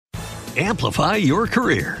Amplify your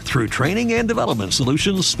career through training and development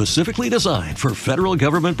solutions specifically designed for federal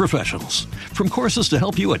government professionals. From courses to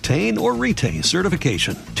help you attain or retain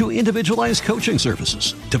certification, to individualized coaching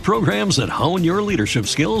services, to programs that hone your leadership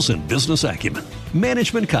skills and business acumen,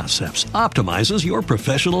 Management Concepts optimizes your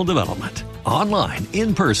professional development. Online,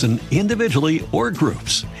 in person, individually, or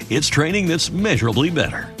groups, it's training that's measurably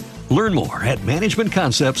better. Learn more at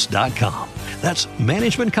managementconcepts.com. That's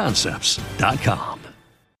managementconcepts.com.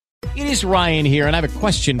 It is Ryan here, and I have a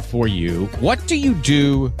question for you. What do you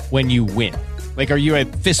do when you win? Like, are you a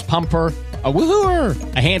fist pumper, a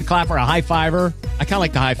woohooer, a hand clapper, a high fiver? I kind of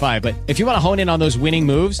like the high five, but if you want to hone in on those winning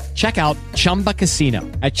moves, check out Chumba Casino.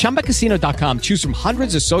 At ChumbaCasino.com, choose from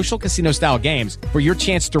hundreds of social casino-style games for your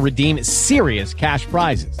chance to redeem serious cash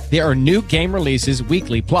prizes. There are new game releases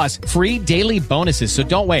weekly, plus free daily bonuses, so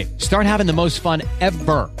don't wait. Start having the most fun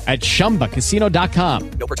ever at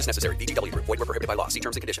ChumbaCasino.com. No purchase necessary. VGW Group. Void where prohibited by law. See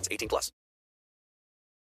terms and conditions. 18+.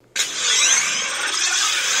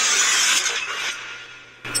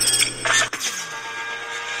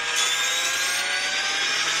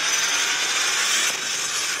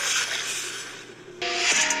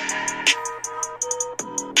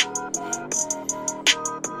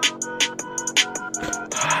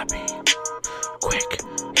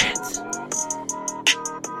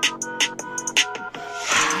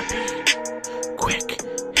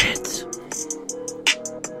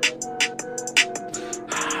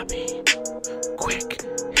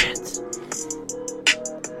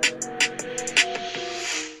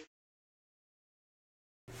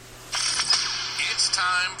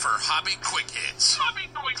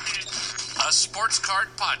 A sports card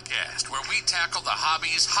podcast where we tackle the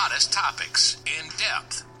hobby's hottest topics in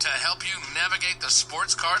depth to help you navigate the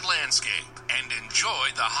sports card landscape and enjoy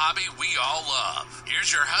the hobby we all love.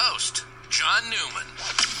 Here's your host, John Newman.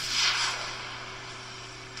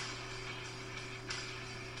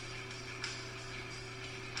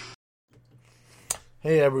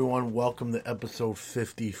 Hey everyone, welcome to episode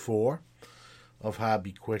 54 of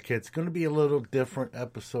Hobby Quick Hits. It's going to be a little different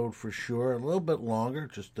episode for sure, a little bit longer,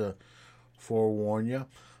 just to forewarn you.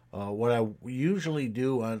 What I usually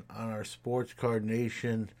do on our Sports Card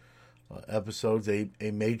Nation episodes, a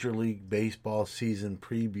Major League Baseball season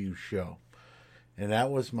preview show. And that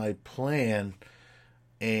was my plan.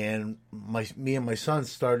 And me and my son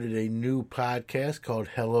started a new podcast called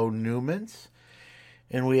Hello Newmans.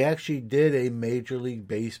 And we actually did a Major League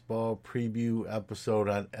Baseball preview episode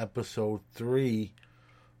on episode 3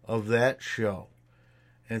 of that show.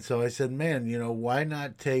 And so I said, man, why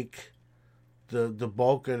not take the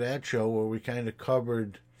bulk of that show where we kind of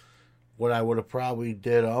covered what I would have probably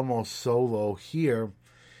did almost solo here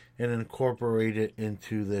and incorporate it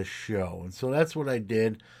into this show. And so that's what I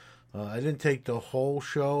did. I didn't take the whole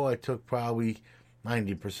show. I took probably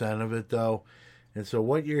 90% of it, though. And so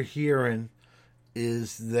what you're hearing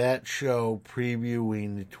is that show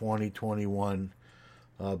previewing the 2021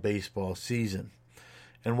 baseball season.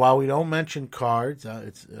 And while we don't mention cards,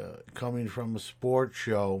 it's coming from a sports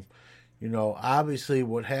show, obviously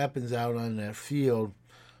what happens out on that field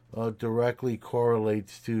directly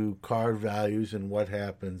correlates to card values and what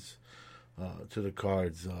happens to the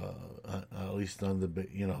cards, at least on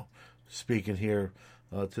the, speaking here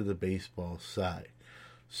to the baseball side.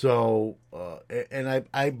 So, and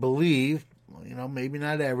I believe, maybe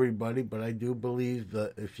not everybody, but I do believe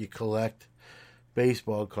that if you collect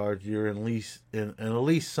baseball cards, you're in at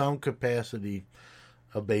least some capacity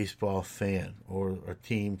a baseball fan or a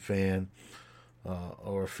team fan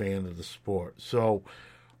or a fan of the sport. So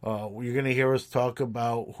you're going to hear us talk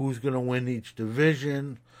about who's going to win each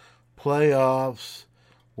division, playoffs,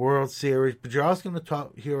 World Series, but you're also going to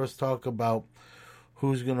hear us talk about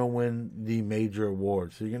who's going to win the major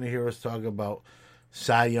awards. So you're going to hear us talk about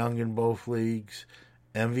Cy Young in both leagues,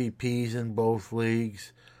 MVPs in both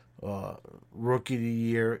leagues, Rookie of the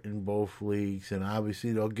Year in both leagues, and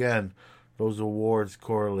obviously, again, those awards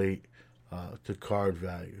correlate to card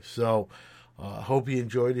value. So I hope you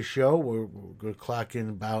enjoyed the show. We're going to clock in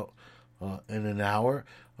about in an hour.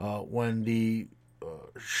 When the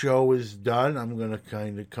show is done, I'm going to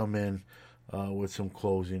kind of come in with some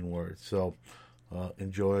closing words. So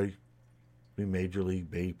enjoy the Major League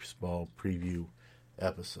Baseball preview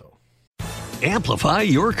episode. Amplify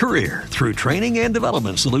your career through training and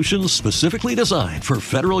development solutions specifically designed for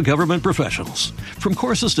federal government professionals. From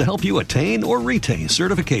courses to help you attain or retain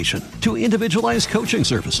certification, to individualized coaching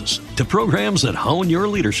services, to programs that hone your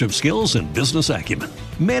leadership skills and business acumen,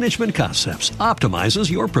 Management Concepts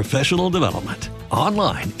optimizes your professional development.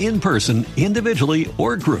 Online, in person, individually,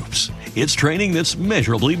 or groups, it's training that's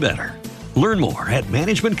measurably better. Learn more at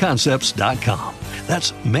managementconcepts.com.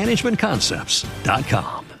 That's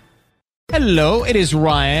managementconcepts.com. Hello, it is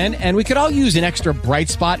Ryan, and we could all use an extra bright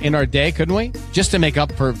spot in our day, couldn't we? Just to make up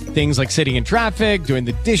for things like sitting in traffic, doing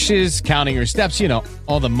the dishes, counting your steps, you know,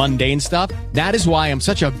 all the mundane stuff. That is why I'm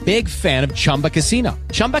such a big fan of Chumba Casino.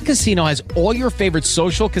 Chumba Casino has all your favorite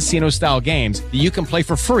social casino-style games that you can play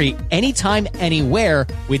for free anytime, anywhere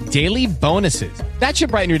with daily bonuses. That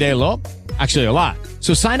should brighten your day a little. Actually, a lot.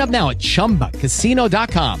 So sign up now at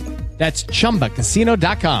ChumbaCasino.com. That's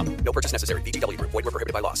ChumbaCasino.com. No purchase necessary. VGW Group. Void where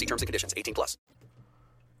prohibited by law. See terms and conditions. 18+.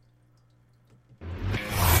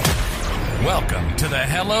 Welcome to the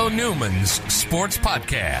Hello Newman's Sports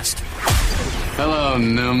Podcast. Hello,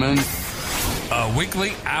 Newman. A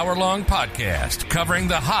weekly hour-long podcast covering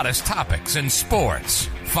the hottest topics in sports.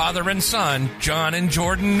 Father and son, John and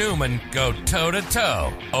Jordan Newman, go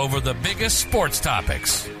toe-to-toe over the biggest sports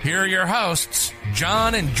topics. Here are your hosts,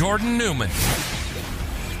 John and Jordan Newman.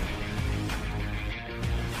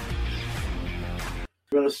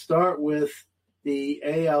 We're going to start with the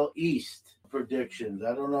AL East predictions.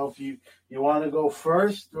 I don't know if you want to go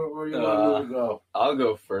first or you want me to go. I'll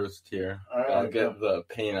go first here. All right, I'll get the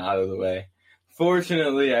pain out of the way.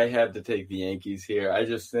 Fortunately, I had to take the Yankees here. I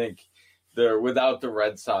just think they're without the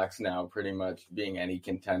Red Sox now pretty much being any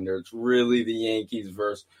contender. It's really the Yankees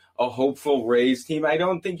versus a hopeful Rays team. I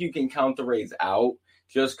don't think you can count the Rays out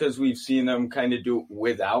just because we've seen them kind of do it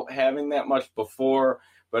without having that much before.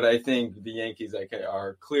 But I think the Yankees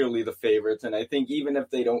are clearly the favorites, and I think even if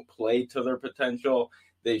they don't play to their potential,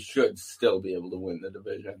 they should still be able to win the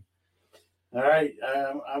division. All right,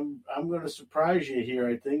 I'm going to surprise you here.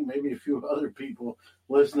 I think maybe a few other people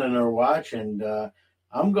listening or watching.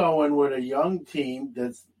 I'm going with a young team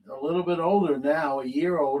that's a little bit older now, a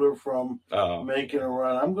year older from making a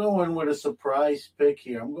run. I'm going with a surprise pick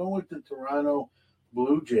here. I'm going with the Toronto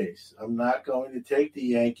Blue Jays. I'm not going to take the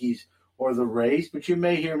Yankees or the Rays, but you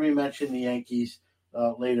may hear me mention the Yankees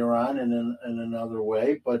later on in another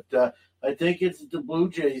way. But I think it's the Blue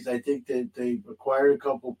Jays. I think that they've acquired a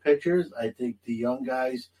couple pitchers. I think the young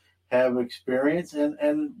guys have experience.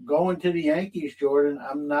 And going to the Yankees, Jordan,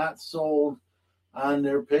 I'm not sold on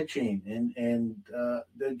their pitching. And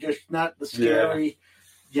they're just not the scary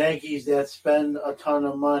Yankees that spend a ton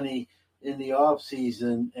of money in the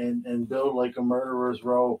offseason and build like a murderer's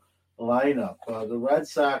row lineup. The Red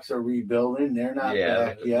Sox are rebuilding. They're not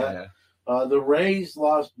back yet. The Rays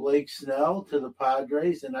lost Blake Snell to the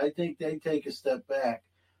Padres, and I think they take a step back.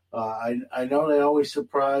 I know they always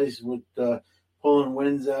surprise with pulling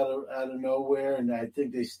wins out of nowhere, and I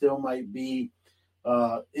think they still might be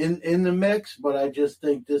in the mix, but I just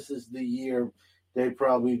think this is the year they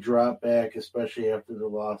probably drop back, especially after the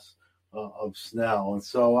loss of Snell. And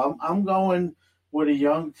so I'm going with a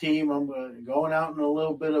young team. I'm going out on a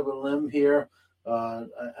little bit of a limb here.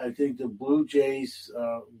 I think the Blue Jays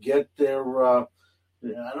get their I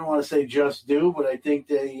don't want to say just due, but I think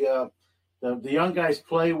the young guys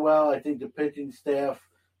play well. I think the pitching staff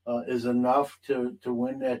is enough to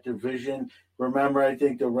win that division. Remember, I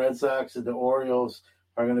think the Red Sox and the Orioles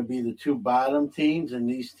are going to be the two bottom teams, and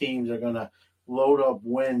these teams are going to load up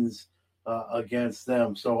wins against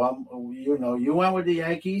them. So you went with the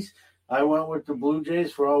Yankees. I went with the Blue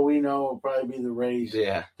Jays. For all we know, it'll probably be the Rays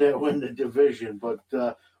that win the division. But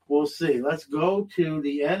we'll see. Let's go to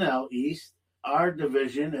the NL East, our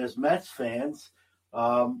division as Mets fans.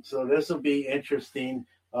 So this will be interesting.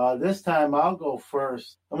 This time I'll go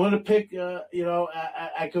first. I'm going to pick,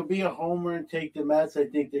 I could be a homer and take the Mets. I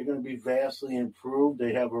think they're going to be vastly improved.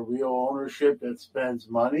 They have a real ownership that spends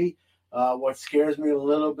money. What scares me a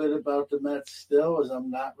little bit about the Mets still is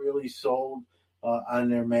I'm not really sold on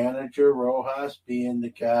their manager, Rojas, being the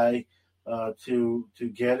guy to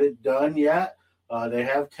get it done yet. They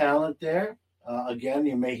have talent there. Again,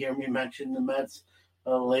 you may hear me mention the Mets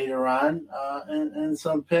later on in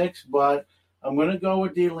some picks, but I'm going to go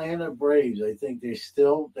with the Atlanta Braves. I think they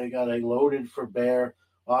got a loaded for bear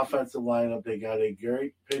offensive lineup. They got a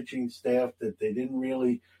great pitching staff that they didn't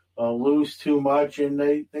really lose too much, and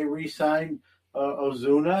they re-signed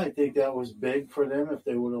Ozuna. I think that was big for them. If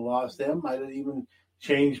they would have lost him, I'd have even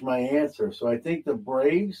changed my answer. So I think the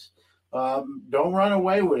Braves, don't run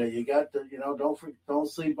away with it. You got to, don't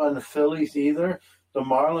sleep on the Phillies either. The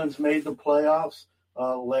Marlins made the playoffs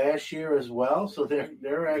last year as well, so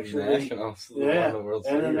they're actually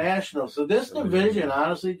the Nationals. So this division,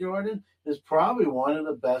 honestly, Jordan, is probably one of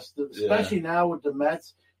the best, especially now with the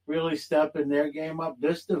Mets really stepping their game up.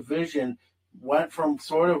 This division went from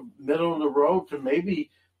sort of middle of the road to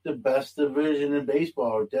maybe the best division in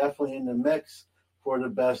baseball, or definitely in the mix for the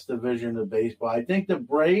best division of baseball. I think the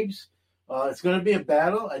Braves, it's going to be a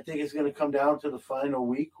battle. I think it's going to come down to the final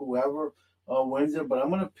week. Whoever wins it, but I'm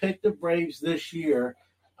going to pick the Braves this year.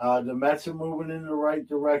 The Mets are moving in the right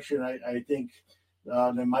direction. I think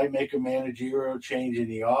they might make a managerial change in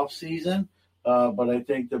the offseason, but I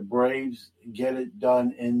think the Braves get it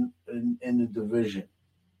done in the division.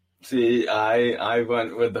 See, I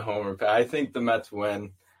went with the homer pick. I think the Mets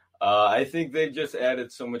win. I think they just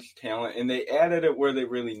added so much talent, and they added it where they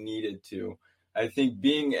really needed to. I think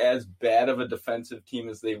being as bad of a defensive team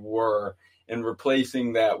as they were and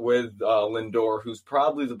replacing that with Lindor, who's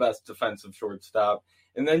probably the best defensive shortstop,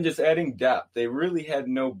 and then just adding depth. They really had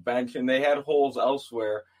no bench, and they had holes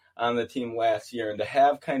elsewhere on the team last year. And to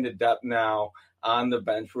have kind of depth now on the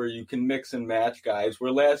bench where you can mix and match guys,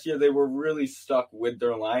 where last year they were really stuck with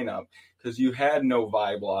their lineup because you had no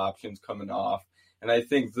viable options coming off. And I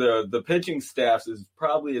think the pitching staff is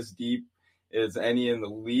probably as deep as any in the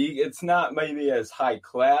league. It's not maybe as high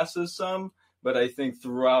class as some, but I think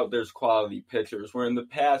throughout there's quality pitchers, where in the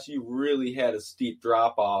past you really had a steep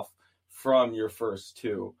drop-off from your first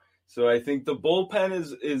two. So I think the bullpen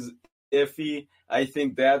is iffy. I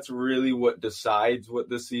think that's really what decides what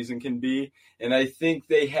this season can be. And I think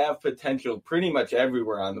they have potential pretty much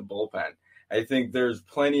everywhere on the bullpen. I think there's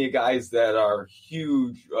plenty of guys that are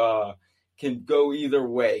huge, can go either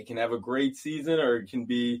way, can have a great season or it can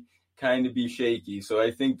be kind of be shaky. So I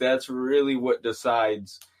think that's really what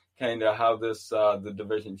decides kind of how this the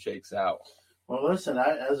division shakes out. Well, listen,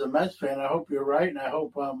 as a Mets fan, I hope you're right, and I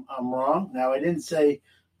hope I'm wrong. Now, I didn't say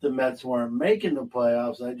the Mets weren't making the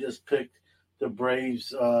playoffs. I just picked the Braves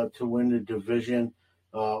to win the division.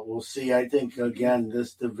 We'll see. I think, again,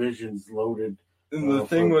 this division's loaded. And the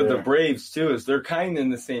thing with the Braves, too, is they're kind of in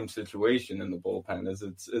the same situation in the bullpen as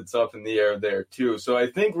it's up in the air there, too. So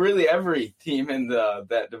I think really every team in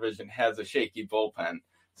that division has a shaky bullpen.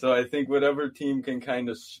 So I think whatever team can kind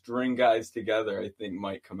of string guys together, I think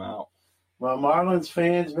might come out. Well, Marlins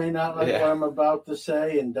fans may not like what I'm about to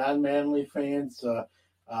say, and Don Manley fans, the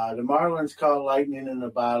Marlins caught lightning in a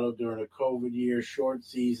bottle during a COVID year, short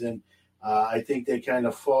season. I think they kind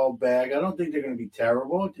of fall back. I don't think they're going to be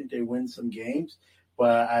terrible. I think they win some games.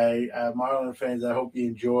 But Marlins fans, I hope you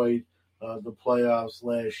enjoyed the playoffs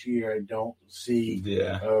last year. I don't see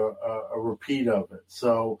a repeat of it.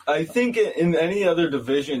 So I think in any other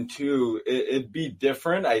division, too, it'd be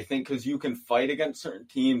different, I think, because you can fight against certain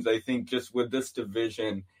teams. I think just with this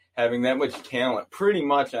division, having that much talent pretty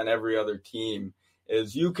much on every other team,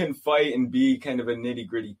 is you can fight and be kind of a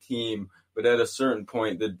nitty-gritty team, but at a certain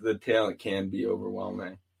point, the talent can be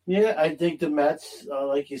overwhelming. Yeah, I think the Mets,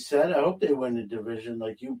 like you said, I hope they win the division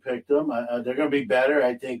like you picked them. They're going to be better.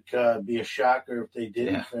 I think it'd be a shocker if they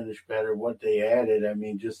didn't finish better, what they added. I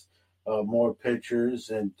mean, just more pitchers,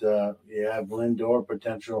 and you have Lindor,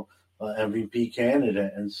 potential MVP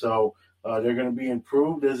candidate. And so they're going to be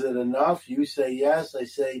improved. Is it enough? You say yes. I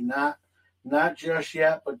say not just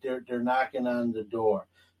yet, but they're knocking on the door.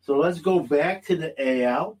 So let's go back to the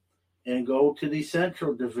AL and go to the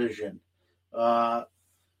Central Division.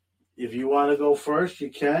 If you want to go first, you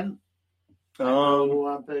can. Who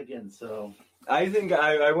I'm picking. So I think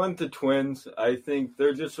I went the Twins. I think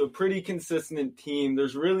they're just a pretty consistent team.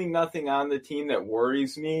 There's really nothing on the team that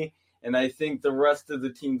worries me. And I think the rest of the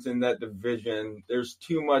teams in that division, there's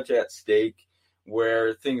too much at stake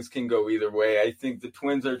where things can go either way. I think the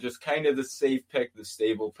Twins are just kind of the safe pick, the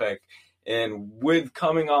stable pick. And with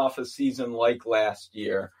coming off a season like last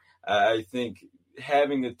year, I think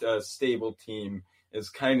having a stable team is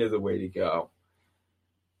kind of the way to go.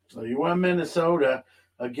 So you want Minnesota.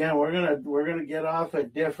 Again, we're gonna get off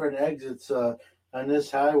at different exits on this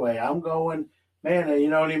highway. I'm going, man,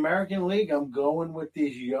 in the American League, I'm going with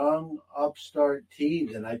these young upstart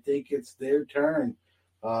teams, and I think it's their turn.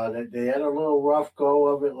 They had a little rough go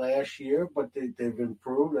of it last year, but they've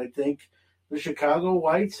improved. I think the Chicago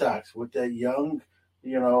White Sox with that young,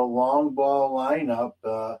 long ball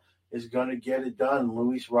lineup is going to get it done.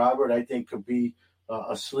 Luis Robert, I think, could be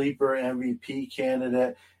a sleeper MVP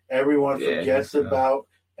candidate. Everyone forgets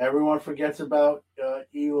about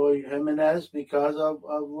Eloy Jimenez because of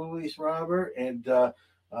Luis Robert, and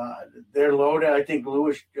they're loaded. I think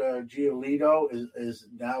Luis Giolito is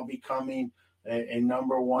now becoming a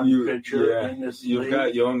number one pitcher in this league. You've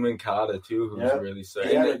got Yoan Moncada too, who's really saying.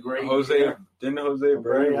 He had a great year. Didn't Jose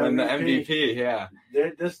Abreu win the MVP? Yeah.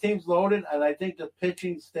 This team's loaded, and I think the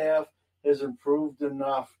pitching staff has improved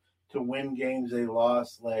enough to win games they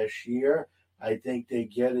lost last year. I think they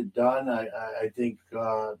get it done. I think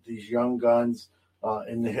these young guns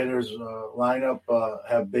in the hitters lineup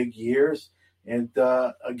have big years. And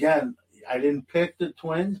again, I didn't pick the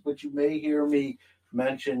Twins, but you may hear me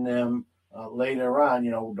mention them later on,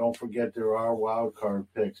 don't forget there are wild card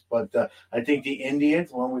picks. But I think the Indians,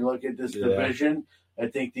 when we look at this division, I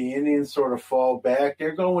think the Indians sort of fall back.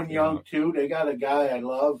 They're going young, too. They got a guy I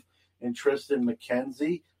love in Tristan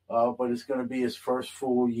McKenzie, but it's going to be his first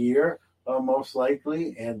full year, most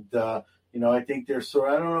likely. And, I think they're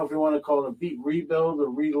I don't know if you want to call it a rebuild or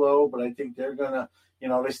reload, but I think they're going to,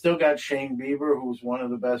 they still got Shane Bieber, who's one of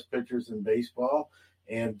the best pitchers in baseball.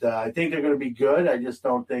 And I think they're going to be good. I just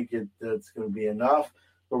don't think it's going to be enough.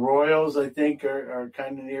 The Royals, I think, are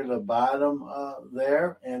kind of near the bottom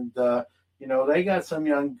there. And, they got some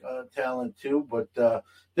young talent too. But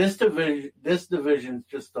this division is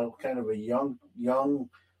just kind of a young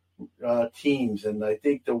teams. And I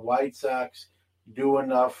think the White Sox do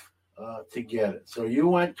enough to get it. So you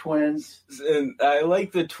went Twins. And I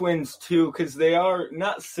like the Twins too because they are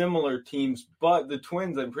not similar teams, but the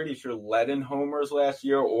Twins, I'm pretty sure, led in homers last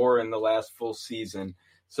year or in the last full season.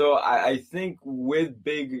 So I think with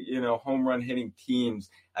big, home run hitting teams,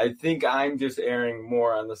 I think I'm just erring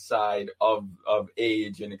more on the side of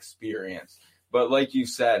age and experience. But like you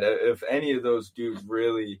said, if any of those dudes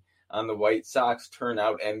really on the White Sox turn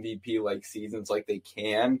out MVP-like seasons like they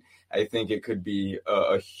can, I think it could be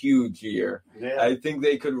a huge year. Yeah. I think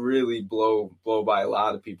they could really blow by a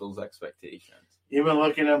lot of people's expectations. Even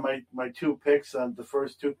looking at my the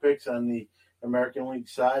first two picks on the American League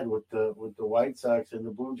side with the White Sox and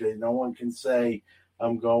the Blue Jays, no one can say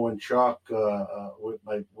I'm going chalk with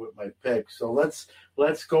my pick. So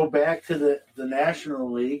let's go back to the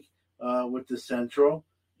National League with the Central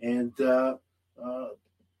and.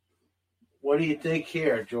 What do you think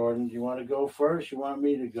here, Jordan? Do you want to go first? You want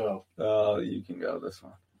me to go? You can go this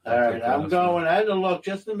one. All right, I'm going. I had to look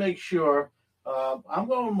just to make sure. I'm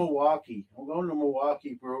going Milwaukee. I'm going to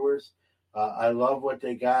Milwaukee Brewers. I love what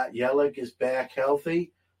they got. Yelich is back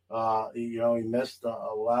healthy. He missed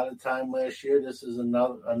a lot of time last year. This is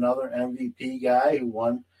another MVP guy who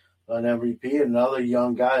won an MVP. Another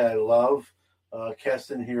young guy I love,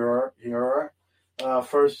 Keston Hiura.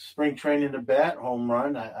 First spring training to bat, home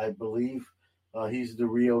run. I believe he's the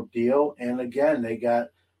real deal. And again, they got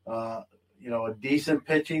a decent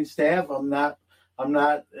pitching staff. I'm not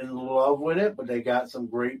in love with it, but they got some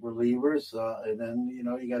great relievers. And then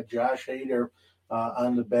you got Josh Hader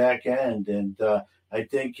on the back end. And I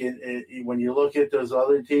think when you look at those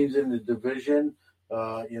other teams in the division,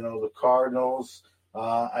 the Cardinals,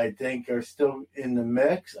 I think are still in the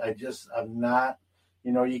mix. I'm not.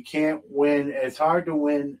 You can't win. It's hard to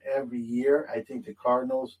win every year. I think the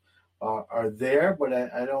Cardinals are there, but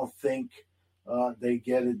I don't think they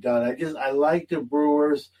get it done. I like the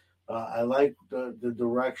Brewers. I like the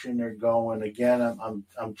direction they're going. Again,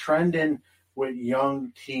 I'm trending with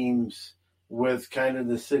young teams with kind of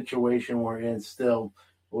the situation we're in still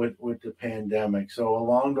with the pandemic. So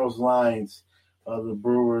along those lines, the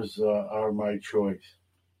Brewers are my choice.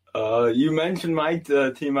 You mentioned my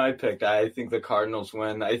team I picked. I think the Cardinals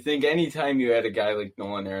win. I think anytime you had a guy like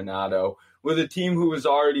Nolan Arenado with a team who was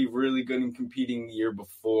already really good and competing the year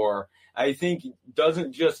before, I think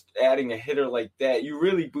doesn't just adding a hitter like that, you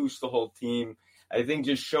really boost the whole team. I think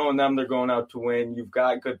just showing them they're going out to win, you've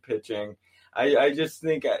got good pitching. I just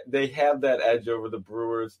think they have that edge over the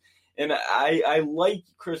Brewers. And I like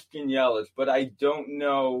Christian Yelich, but I don't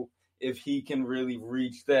know if he can really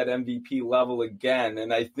reach that MVP level again.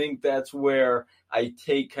 And I think that's where I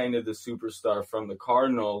take kind of the superstar from the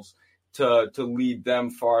Cardinals to lead them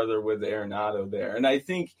farther with Arenado there. And I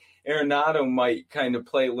think Arenado might kind of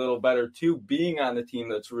play a little better too, being on a team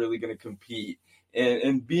that's really going to compete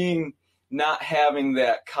and being not having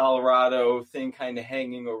that Colorado thing kind of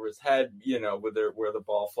hanging over his head, where the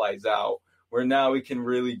ball flies out, where now he can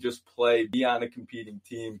really just be on a competing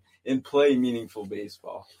team and play meaningful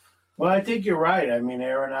baseball. Well, I think you're right. I mean,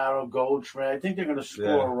 Arenado, Goldschmidt, I think they're going to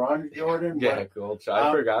score a run, Jordan. Yeah, Goldschmidt.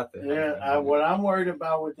 I forgot that. Yeah, what I'm worried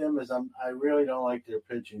about with them is I really don't like their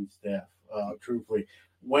pitching staff, truthfully.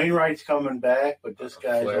 Wainwright's coming back, but this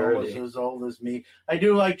guy's almost as old as me. I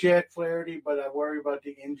do like Jack Flaherty, but I worry about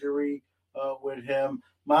the injury with him.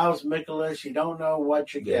 Miles Mikolas, you don't know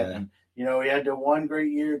what you're getting. He had the one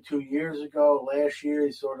great year 2 years ago. Last year,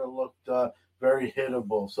 he sort of looked very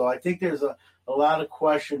hittable. So I think there's a lot of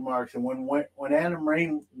question marks. And when Adam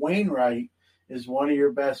Wainwright is one of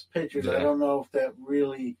your best pitchers, I don't know if that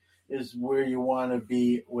really is where you want to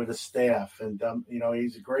be with a staff. And,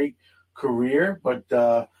 he's a great career, but,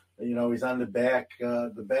 he's on the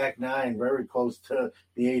back nine, very close to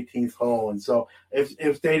the 18th hole. And so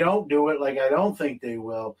if they don't do it, like I don't think they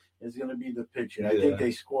will, it's going to be the pitching. I think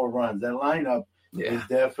they score runs. That lineup is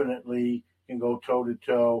definitely can go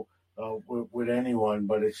toe-to-toe with anyone,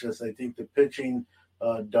 but it's just I think the pitching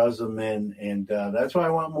does them in, and that's why I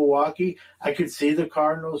want Milwaukee. I could see the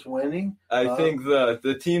Cardinals winning. I think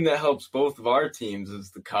the team that helps both of our teams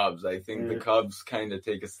is the Cubs. I think the Cubs kind of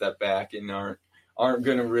take a step back and aren't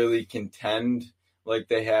going to really contend like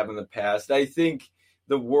they have in the past. I think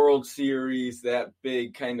the World Series, that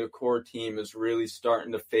big kind of core team, is really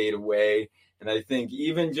starting to fade away. And I think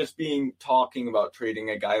even just talking about trading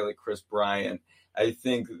a guy like Chris Bryant, I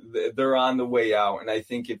think they're on the way out. And I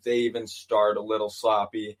think if they even start a little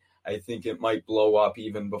sloppy, I think it might blow up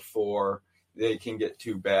even before they can get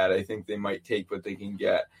too bad. I think they might take what they can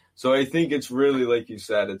get. So I think it's really, like you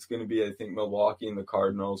said, it's going to be, I think, Milwaukee and the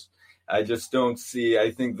Cardinals. I just don't see,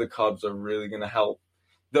 I think the Cubs are really going to help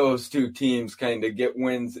those two teams kind of get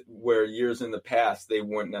wins where years in the past they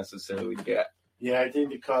wouldn't necessarily get. Yeah, I think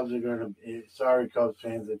the Cubs are going to – sorry, Cubs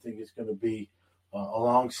fans, I think it's going to be a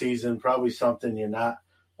long season, probably something you're not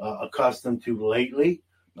accustomed to lately.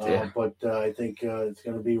 But I think it's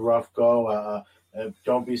going to be rough go.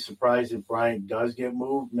 Don't be surprised if Bryant does get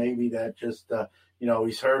moved. Maybe that just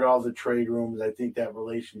he's heard all the trade rumors. I think that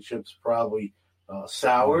relationship's probably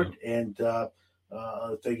soured. And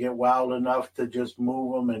if they get wild enough to just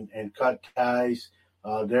move them and cut ties,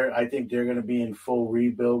 I think they're going to be in full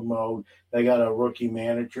rebuild mode. They got a rookie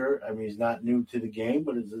manager. I mean, he's not new to the game,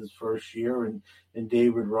 but it's his first year, and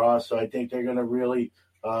David Ross. So I think they're going to really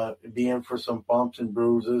be in for some bumps and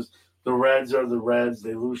bruises. The Reds are the Reds.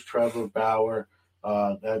 They lose Trevor Bauer.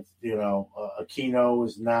 Aquino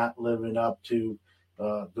is not living up to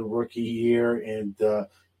the rookie year, and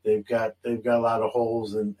they've got a lot of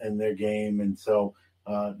holes in their game, and so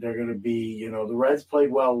they're going to be. The Reds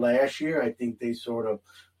played well last year. I think they sort of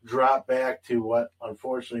dropped back to what,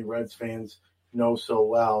 unfortunately, Reds fans know so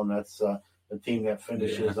well, and that's a team that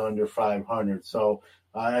finishes under 500. So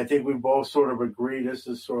I think we both sort of agree this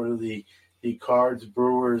is sort of the Cards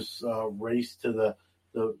Brewers race to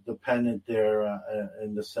the pennant there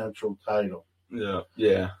in the Central title.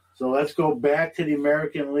 Yeah. So let's go back to the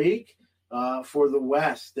American League for the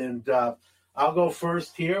West, and I'll go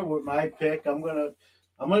first here with my pick. I'm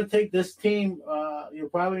gonna take this team. You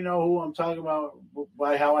probably know who I'm talking about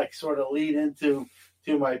by how I sort of lead into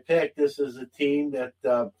my pick. This is a team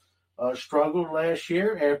that struggled last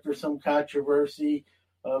year after some controversy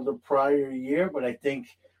the prior year, but I think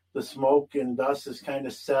the smoke and dust has kind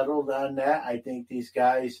of settled on that. I think these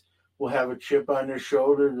guys will have a chip on their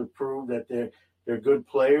shoulder to prove that they're good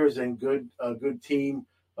players and a good team,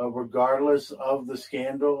 regardless of the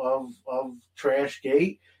scandal of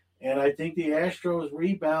Trashgate. And I think the Astros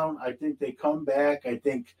rebound. I think they come back. I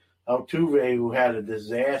think Altuve, who had a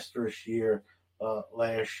disastrous year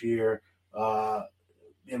last year,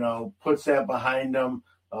 puts that behind him.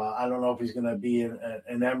 I don't know if he's going to be an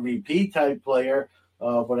MVP type player,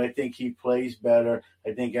 but I think he plays better.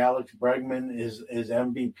 I think Alex Bregman is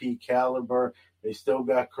MVP caliber. They still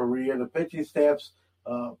got Correa. The pitching staff's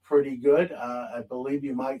pretty good. I believe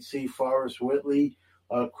you might see Forrest Whitley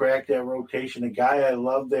crack that rotation. A guy I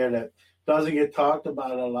love there that doesn't get talked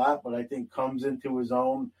about a lot, but I think comes into his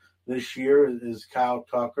own this year is Kyle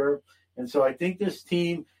Tucker. And so I think this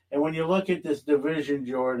team, and when you look at this division,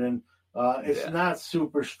 Jordan, it's not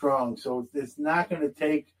super strong. So it's not going to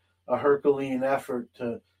take a Herculean effort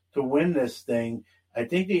to win this thing. I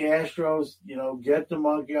think the Astros, get the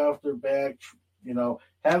monkey off their back,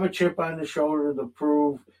 have a chip on the shoulder to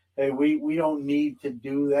prove, hey, we don't need to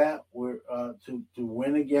do that. We're to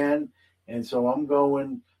win again. And so I'm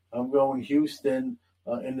going Houston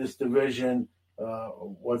in this division.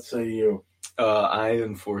 What say you? I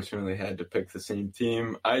unfortunately had to pick the same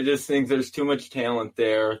team. I just think there's too much talent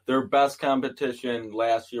there. Their best competition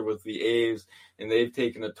last year was the A's, and they've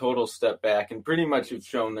taken a total step back and pretty much have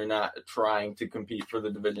shown they're not trying to compete for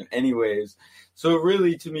the division anyways. So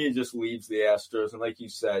really, to me, it just leaves the Astros. And like you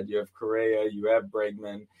said, you have Correa, you have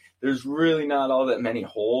Bregman. There's really not all that many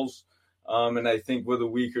holes. And I think with a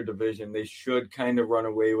weaker division, they should kind of run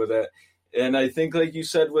away with it. And I think, like you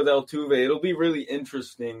said, with Altuve, it'll be really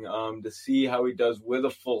interesting to see how he does with a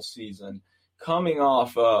full season, coming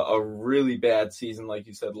off a really bad season, like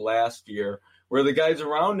you said, last year, where the guys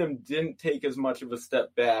around him didn't take as much of a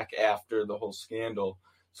step back after the whole scandal.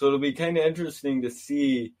 So it'll be kind of interesting to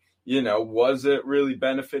see, was it really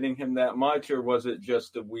benefiting him that much, or was it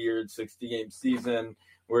just a weird 60-game season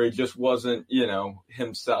where he just wasn't,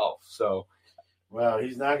 himself? So, well,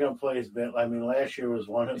 he's not going to play his best. I mean, last year was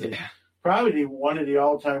probably one of the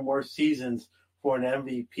all-time worst seasons for an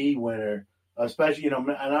MVP winner, especially, and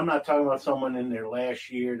I'm not talking about someone in their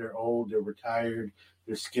last year. They're old, they're retired,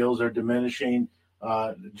 their skills are diminishing,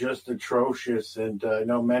 just atrocious. And I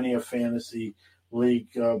know many a fantasy league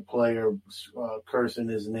player cursing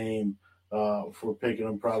his name for picking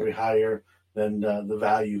him probably higher than the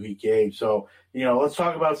value he gave. So, let's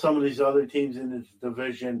talk about some of these other teams in this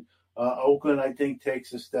division. Oakland, I think,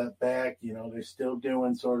 takes a step back. They're still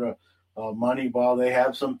doing sort of money ball. They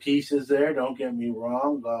have some pieces there. Don't get me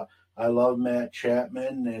wrong. I love Matt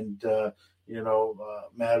Chapman, and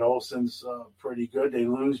Matt Olson's pretty good. They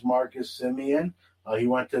lose Marcus Semien. He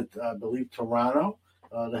went to, I believe, Toronto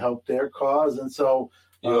to help their cause, and so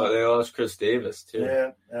they lost Chris Davis too.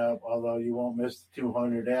 Yeah, although you won't miss the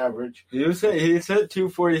 200 average. He said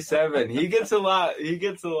 247. He gets a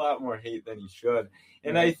lot more hate than he should,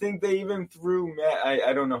 and I think they even threw Matt.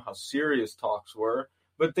 I don't know how serious talks were,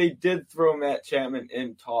 but they did throw Matt Chapman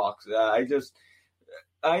in talks.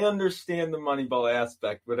 I understand the Moneyball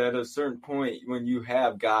aspect, but at a certain point, when you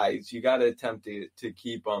have guys, you got to attempt to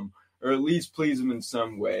keep them, or at least please them in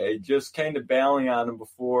some way. Just kind of bailing on them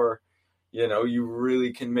before, you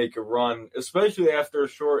really can make a run, especially after a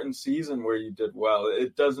shortened season where you did well.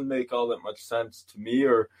 It doesn't make all that much sense to me,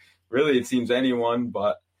 or really it seems anyone,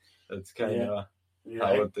 but that's kind of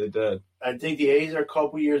what they did. I think the A's are a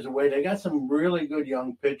couple years away. They got some really good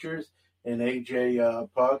young pitchers in A.J.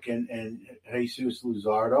 Puck and Jesus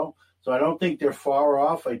Luzardo. So I don't think they're far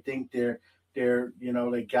off. I think they're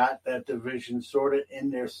they got that division sort of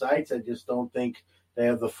in their sights. I just don't think they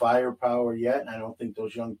have the firepower yet, and I don't think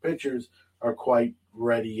those young pitchers are quite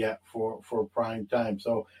ready yet for prime time.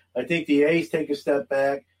 So I think the A's take a step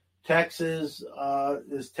back. Texas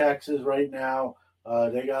is Texas right now.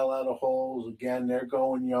 They got a lot of holes. Again, they're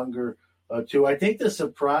going younger too. I think the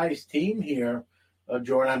surprise team here,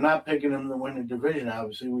 Jordan, I'm not picking them to win the division.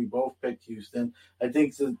 Obviously, we both picked Houston. I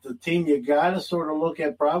think the team you got to sort of look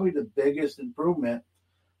at, probably the biggest improvement.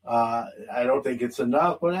 I don't think it's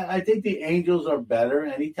enough, but I think the Angels are better.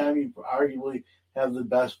 Anytime you arguably have the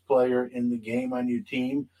best player in the game on your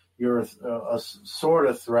team, you're a sort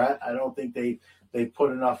of threat. I don't think they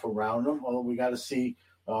put enough around them, although we got to see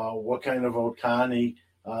what kind of Ohtani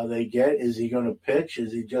they get. Is he going to pitch?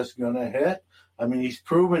 Is he just going to hit? I mean, he's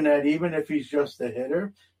proven that even if he's just a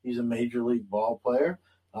hitter, he's a major league ball player,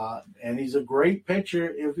 and he's a great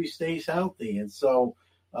pitcher if he stays healthy. And so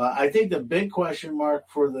I think the big question mark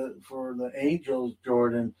for the Angels,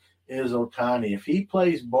 Jordan, is Ohtani. If he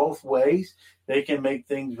plays both ways, they can make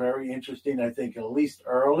things very interesting, I think, at least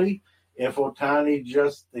early. If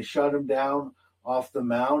Ohtani they shut him down off the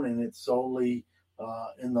mound and it's solely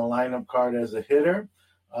in the lineup card as a hitter,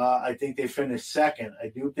 I think they finish second. I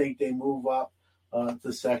do think they move up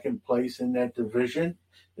to second place in that division.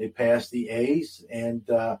 They pass the A's, and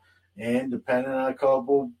depending on a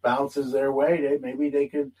couple bounces their way, maybe they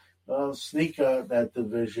could sneak that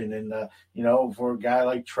division. And for a guy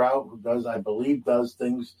like Trout, who I believe does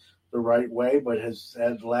things the right way, but has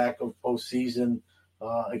had lack of postseason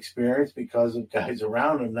experience because of guys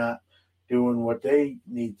around him not doing what they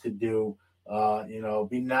need to do. It'd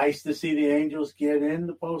be nice to see the Angels get in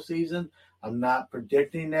the postseason. I'm not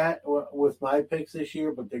predicting that with my picks this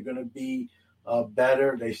year, but they're going to be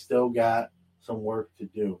better. They still got some work to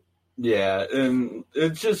do. Yeah, and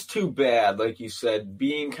it's just too bad, like you said,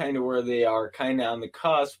 being kind of where they are, kind of on the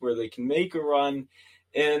cusp where they can make a run,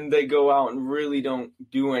 and they go out and really don't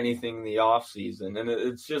do anything in the offseason. And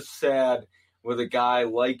it's just sad with a guy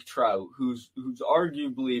like Trout, who's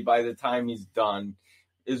arguably, by the time he's done,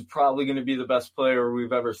 is probably going to be the best player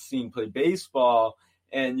we've ever seen play baseball,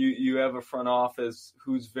 and you have a front office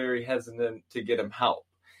who's very hesitant to get him help,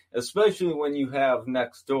 especially when you have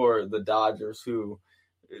next door the Dodgers, who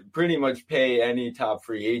pretty much pay any top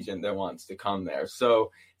free agent that wants to come there.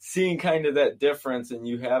 So seeing kind of that difference, and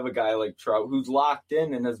you have a guy like Trout who's locked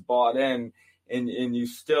in and has bought in, and you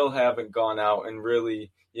still haven't gone out and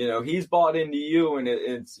really, he's bought into you, and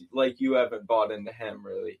it's like you haven't bought into him,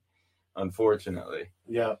 really, unfortunately.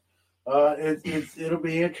 Yeah. It'll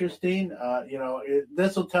be interesting.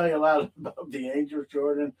 This will tell you a lot about the Angels,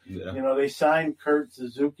 Jordan. Yeah. They signed Kurt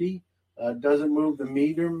Suzuki. Doesn't move the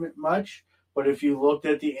meter much, but if you looked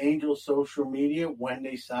at the Angels' social media when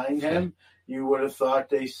they signed him, you would have thought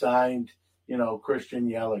they signed, Christian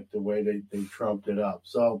Yelich, the way they trumped it up.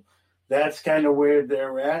 So that's kind of where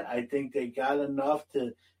they're at. I think they got enough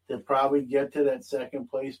to probably get to that second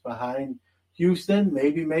place behind Houston,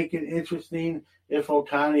 maybe make it interesting if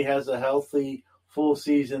Ohtani has a healthy full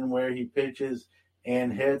season where he pitches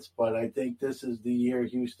and hits. But I think this is the year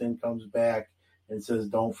Houston comes back and says,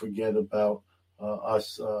 don't forget about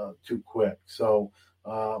us too quick. So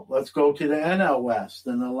let's go to the NL West.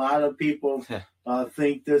 And a lot of people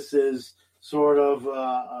think this is sort of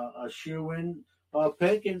a shoe-in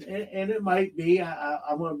pick, and it might be.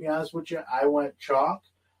 I'm going to be honest with you. I went chalk.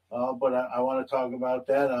 But I want to talk about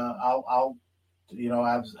that. I'll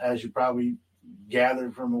as you probably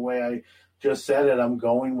gathered from the way I just said it, I'm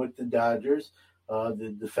going with the Dodgers,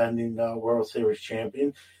 the defending World Series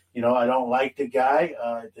champion. I don't like the guy.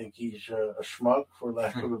 I think he's a schmuck, for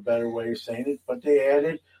lack of a better way of saying it. But they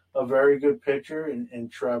added a very good pitcher in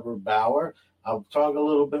Trevor Bauer. I'll talk a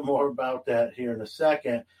little bit more about that here in a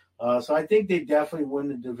second. So I think they definitely win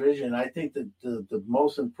the division. I think that the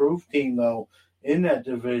most improved team, though, in that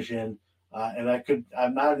division,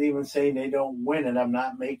 I'm not even saying they don't win it. I'm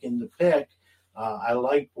not making the pick. I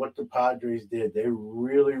like what the Padres did. They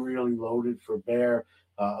really, really loaded for bear,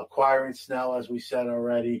 acquiring Snell, as we said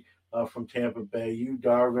already, from Tampa Bay, Yu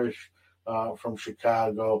Darvish from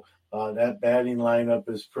Chicago. That batting lineup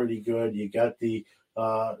is pretty good. You got the,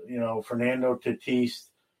 Fernando Tatis,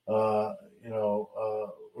 who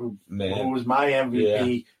was my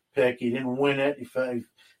MVP pick. He didn't win it. He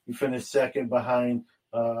finished second behind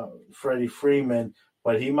Freddie Freeman,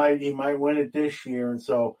 but he might win it this year. And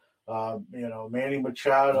so, Manny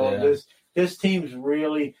Machado, this team's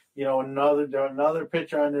really, another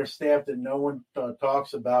pitcher on their staff that no one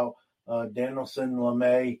talks about, Danielson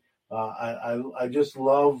LeMay. I just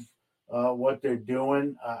love what they're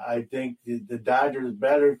doing. I think the Dodgers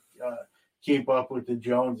better keep up with the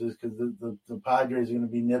Joneses, because the Padres are going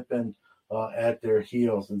to be nipping at their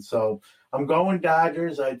heels. And so I'm going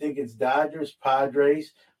Dodgers. I think it's Dodgers,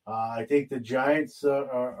 Padres. I think the Giants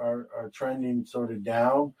are trending sort of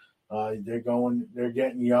down. They're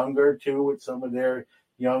getting younger too with some of their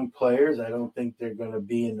young players. I don't think they're going to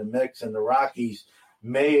be in the mix. And the Rockies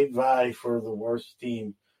may vie for the worst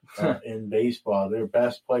team in baseball. Their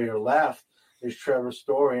best player left is Trevor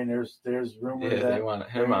Story, and there's rumors that they want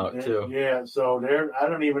him out too. Yeah, so I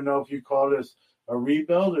don't even know if you call this a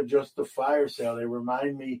rebuild or just a fire sale. They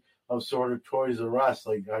remind me of sort of Toys R Us.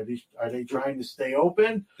 Like, are they trying to stay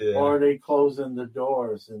open, or are they closing the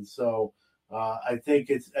doors? And so I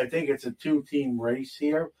think it's a 2-team race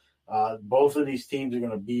here. Both of these teams are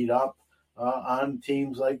going to beat up on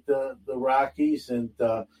teams like the Rockies, and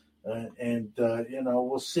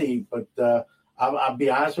we'll see. But I'll be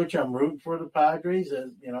honest with you, I'm rooting for the Padres. As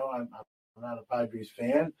I'm not a Padres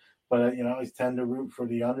fan, but I tend to root for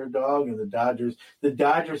the underdog and the Dodgers. The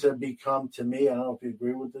Dodgers have become, to me, I don't know if you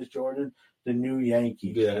agree with this, Jordan, the new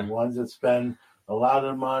Yankees. The ones that spend a lot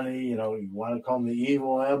of money. You want to call them the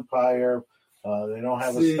evil empire. They don't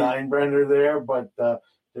have a Steinbrenner there, but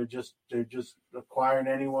they're just acquiring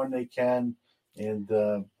anyone they can. And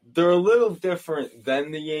they're a little different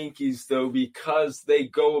than the Yankees, though, because they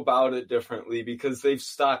go about it differently, because they've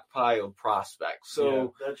stockpiled prospects.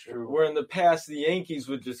 So that's true. Where in the past the Yankees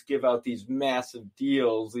would just give out these massive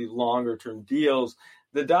deals, these longer-term deals,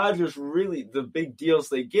 the Dodgers really, the big deals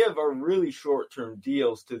they give are really short-term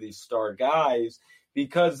deals to these star guys,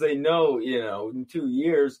 because they know, in 2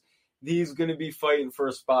 years, he's going to be fighting for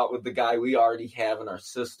a spot with the guy we already have in our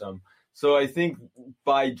system. So I think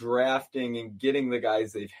by drafting and getting the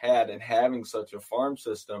guys they've had and having such a farm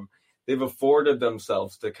system, they've afforded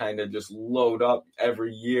themselves to kind of just load up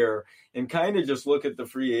every year and kind of just look at the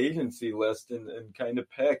free agency list and kind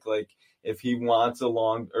of pick, like, if he wants a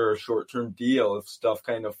long or a short-term deal, if stuff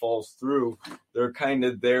kind of falls through, they're kind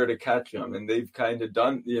of there to catch him. And they've kind of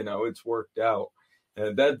done, it's worked out.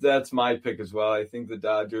 And that's my pick as well. I think the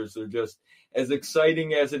Dodgers are just as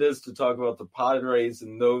exciting as it is to talk about the Padres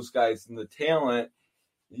and those guys and the talent.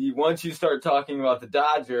 Once you start talking about the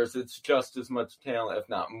Dodgers, it's just as much talent, if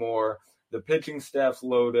not more. The pitching staff's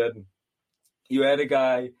loaded. You had a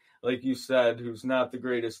guy, like you said, who's not the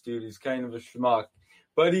greatest dude. He's kind of a schmuck,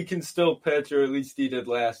 but he can still pitch, or at least he did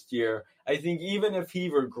last year. I think even if he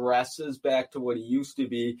regresses back to what he used to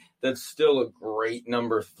be, that's still a great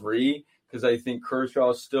number 3. Because I think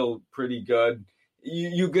Kershaw is still pretty good.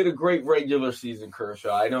 You get a great regular season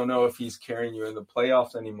Kershaw. I don't know if he's carrying you in the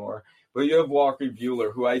playoffs anymore. But you have Walker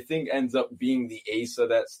Buehler, who I think ends up being the ace of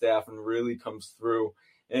that staff and really comes through.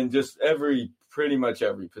 And just pretty much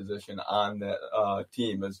every position on that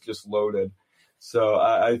team is just loaded. So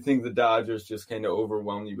I think the Dodgers just kind of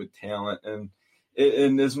overwhelm you with talent.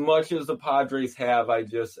 And as much as the Padres have, I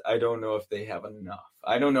don't know if they have enough.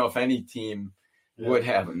 I don't know if any team would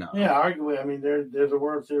have enough. Yeah, arguably. I mean, they're the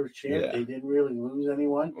World Series champ. They didn't really lose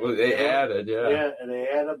anyone. Well, they added, and they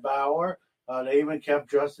added Bauer. They even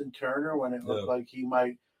kept Justin Turner when it looked like he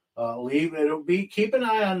might leave. Keep an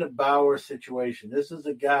eye on the Bauer situation. This is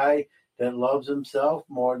a guy that loves himself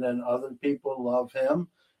more than other people love him.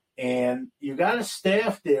 And you got a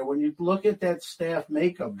staff there. When you look at that staff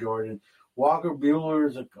makeup, Jordan, Walker Buehler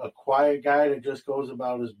is a quiet guy that just goes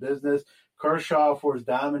about his business. Kershaw, for as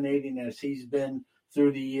dominating as he's been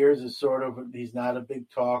through the years, is he's not a big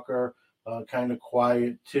talker, kind of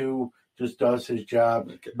quiet too. just does his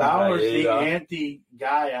job. Bauer's the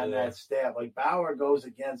anti-guy on that staff. Like, Bauer goes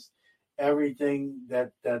against everything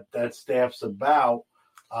that staff's about.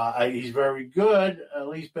 He's very good, at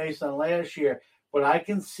least based on last year. But I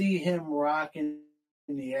can see him rocking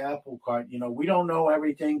the apple cart. We don't know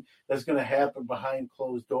everything that's going to happen behind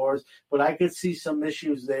closed doors, but I could see some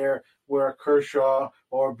issues there where Kershaw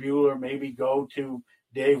or Buehler maybe go to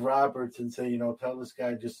Dave Roberts and say, tell this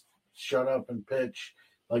guy just shut up and pitch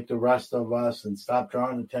like the rest of us and stop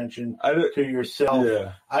drawing attention to yourself.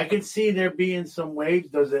 Yeah. I could see there being some waves.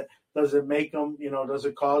 Does it make them, does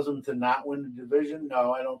it cause them to not win the division?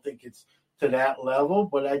 No, I don't think it's to that level,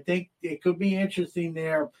 but I think it could be interesting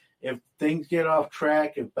there if things get off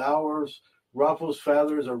track, if Bowers ruffles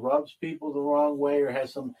feathers or rubs people the wrong way or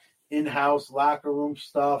has some in-house locker room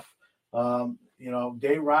stuff.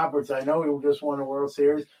 Dave Roberts, I know he just won a World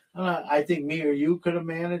Series. I think me or you could have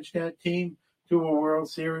managed that team to a World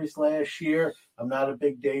Series last year. I'm not a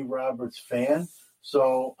big Dave Roberts fan.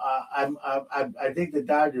 So I think the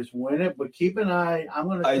Dodgers win it, but keep an eye. I'm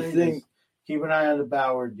going to say keep an eye on the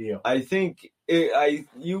Bauer deal. I think I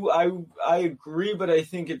agree, but I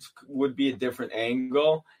think it would be a different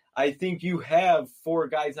angle. I think you have 4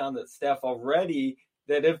 guys on that staff already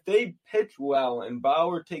that if they pitch well and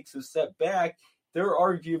Bauer takes a step back, they're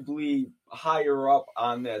arguably higher up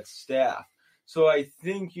on that staff. So I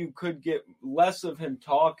think you could get less of him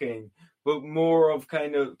talking, but more of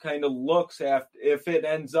kind of looks after if it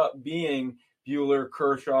ends up being Buehler,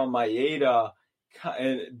 Kershaw, Maeda,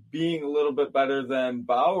 and being a little bit better than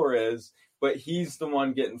Bauer is, but he's the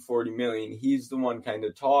one getting $40 million. He's the one kind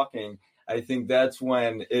of talking. I think that's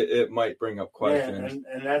when it might bring up questions.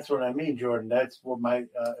 Yeah, and that's what I mean, Jordan. That's what my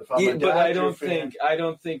if I'm a but I don't fan,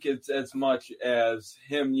 think it's as much as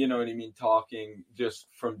him, you know what I mean, talking just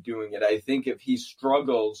from doing it. I think if he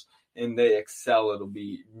struggles and they excel, it'll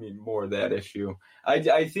be more that issue.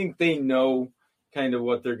 I think they know kind of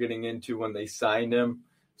what they're getting into when they signed him.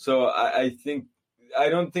 So I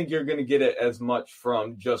don't think you're going to get it as much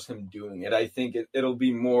from just him doing it. I think it'll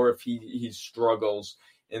be more if he struggles,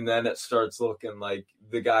 and then it starts looking like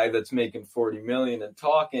the guy that's making $40 million and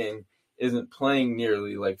talking isn't playing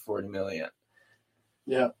nearly like $40 million.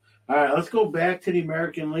 Yeah. All right, let's go back to the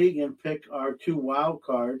American League and pick our 2 wild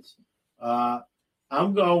cards.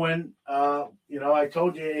 I'm going, I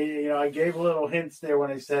told you, I gave a little hints there when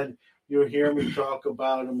I said you'll hear me talk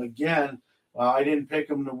about them again. I didn't pick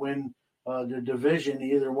them to win the division,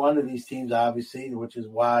 either one of these teams, obviously, which is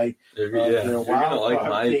why they're wild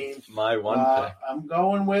card teams. My one pick. I'm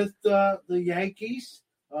going with the Yankees,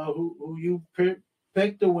 who you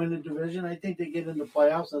picked to win the division. I think they get in the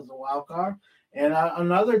playoffs as a wild card. And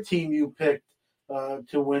another team you picked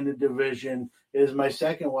to win the division is my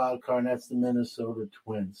second wild card, and that's the Minnesota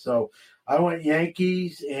Twins. So I went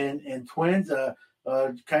Yankees and Twins.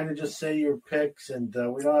 Kind of just say your picks, and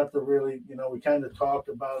we don't have to really, we kind of talked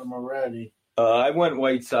about them already. I went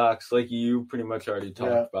White Sox, like you pretty much already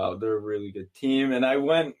talked about. They're a really good team. And I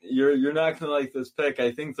went, you're not going to like this pick.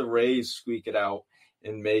 I think the Rays squeak it out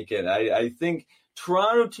and make it. I think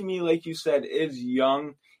Toronto, to me, like you said, is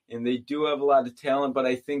young, and they do have a lot of talent, but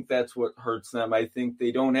I think that's what hurts them. I think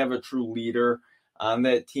they don't have a true leader on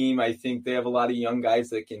that team. I think they have a lot of young guys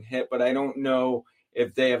that can hit, but I don't know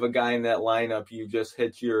if they have a guy in that lineup you just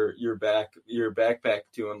hit your backpack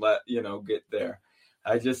to and let, get there.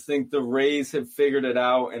 I just think the Rays have figured it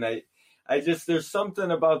out, and I just there's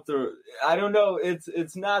something about I don't know,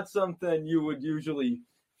 it's not something you would usually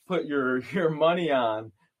put your money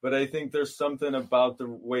on, but I think there's something about the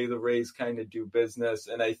way the Rays kind of do business,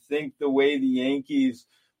 and I think the way the Yankees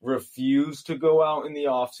refuse to go out in the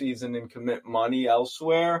offseason and commit money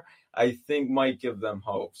elsewhere, I think might give them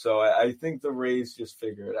hope. So I think the Rays just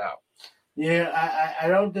figure it out. Yeah, I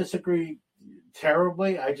don't disagree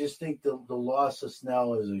terribly. I just think the loss of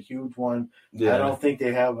Snell is a huge one. Yeah. I don't think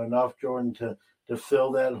they have enough, Jordan, to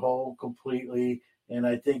fill that hole completely. And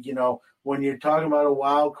I think, when you're talking about a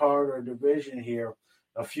wild card or a division here,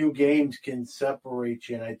 a few games can separate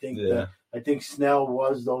you. And I think I think Snell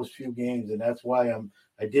was those few games, and that's why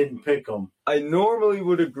I didn't pick him. I normally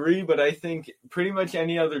would agree, but I think pretty much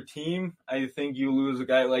any other team, I think you lose a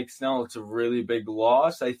guy like Snell, it's a really big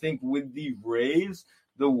loss. I think with the Rays,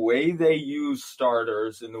 the way they use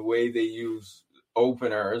starters and the way they use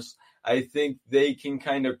openers, I think they can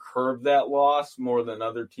kind of curb that loss more than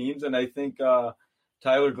other teams. And I think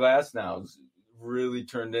Tyler Glasnow's really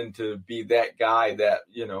turned into be that guy that,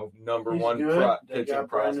 number he's one pitching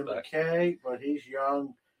prospect. McKay, but he's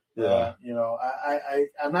young. Yeah.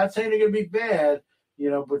 I'm not saying they're going to be bad,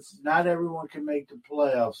 but not everyone can make the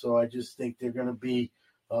playoffs. So I just think they're going to be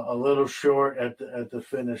a little short at the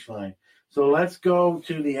finish line. So let's go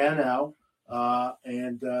to the NL.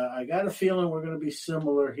 And I got a feeling we're going to be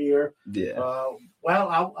similar here. Yeah.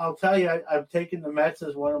 Well, I'll tell you, I've taken the Mets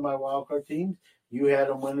as one of my wildcard teams. You had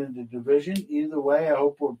them winning the division. Either way, I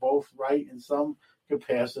hope we're both right in some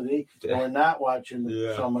capacity. Yeah. Or not watching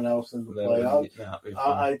someone else in the playoffs.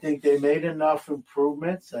 I think they made enough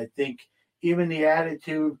improvements. I think even the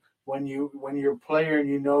attitude when you're a player and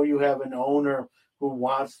you know you have an owner who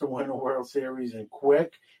wants to win a World Series and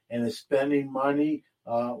quick and is spending money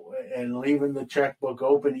and leaving the checkbook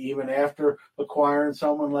open even after acquiring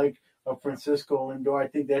someone like Francisco Lindor, I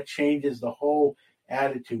think that changes the whole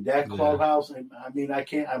attitude. That clubhouse, I mean,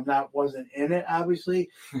 wasn't in it, obviously,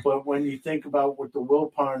 but when you think about what the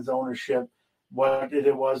Wilpons ownership, what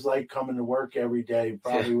it was like coming to work every day,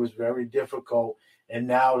 probably was very difficult. And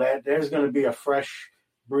now that there's going to be a fresh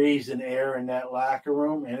breeze and air in that locker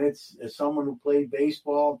room. And it's as someone who played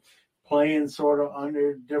baseball, playing sort of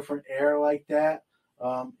under different air like that,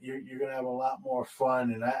 you're going to have a lot more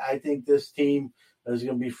fun. And I think this team is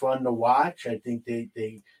going to be fun to watch. I think they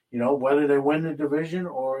whether they win the division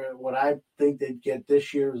or what I think they'd get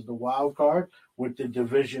this year is the wild card with the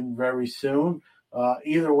division very soon.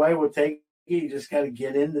 Either way, we'll take. You just got to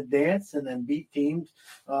get in the dance and then beat teams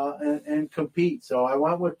and compete. So I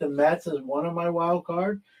went with the Mets as one of my wild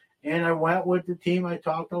card, and I went with the team I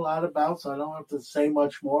talked a lot about, so I don't have to say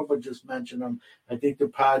much more, but just mention them. I think the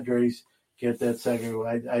Padres get that second.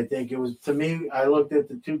 I think it was, to me, I looked at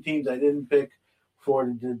the two teams I didn't pick for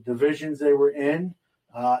the divisions they were in,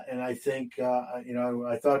 and I think,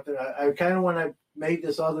 I thought that I kind of, when I made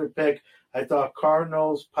this other pick, I thought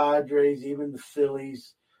Cardinals, Padres, even the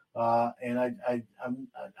Phillies, and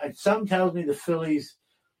something tells me the Phillies,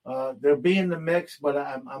 they'll be in the mix, but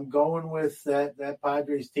I'm going with that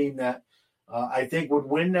Padres team that I think would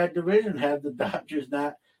win that division had the Dodgers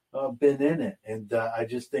not been in it. And I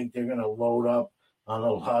just think they're going to load up on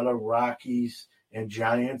a lot of Rockies and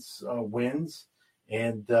Giants wins.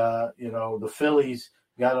 And, the Phillies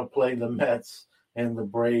got to play the Mets and the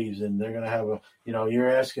Braves, and they're going to have you're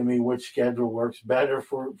asking me which schedule works better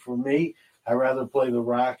for me. I'd rather play the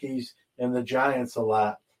Rockies and the Giants a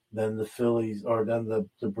lot than the Phillies or than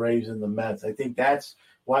the Braves and the Mets. I think that's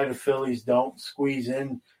why the Phillies don't squeeze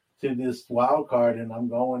in to this wild card, and I'm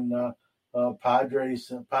going Padres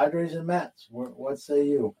and Mets. What say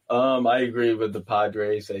you? I agree with the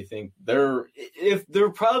Padres. I think they're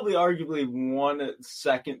probably arguably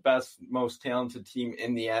second best, most talented team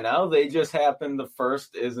in the NL. They just happen the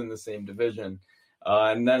first is in the same division.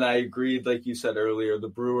 And then I agreed, like you said earlier, the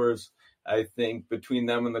Brewers. I think between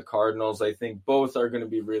them and the Cardinals, I think both are going to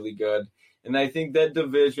be really good. And I think that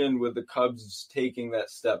division with the Cubs taking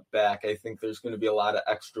that step back, I think there's going to be a lot of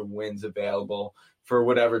extra wins available for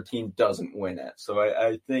whatever team doesn't win it. So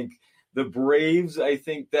I think the Braves, I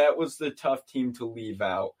think that was the tough team to leave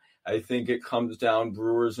out. I think it comes down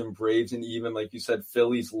Brewers and Braves and even, like you said,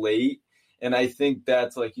 Phillies late. And I think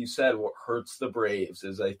that's, like you said, what hurts the Braves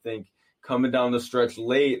is I think coming down the stretch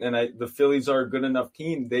late, and the Phillies are a good enough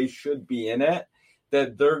team, they should be in it,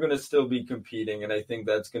 that they're going to still be competing, and I think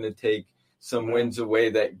that's going to take some wins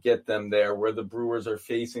away that get them there, where the Brewers are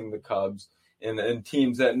facing the Cubs and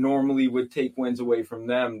teams that normally would take wins away from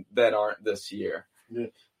them that aren't this year. Yeah.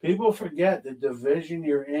 People forget the division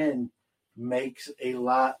you're in makes a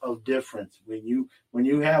lot of difference. When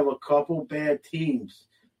you have a couple bad teams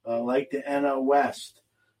like the NL West,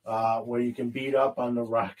 where you can beat up on the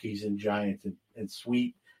Rockies and Giants and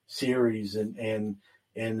sweep series. And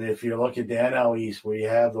if you look at the NL East, where you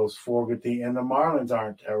have those four good teams, and the Marlins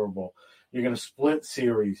aren't terrible, you're going to split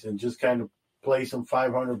series and just kind of play some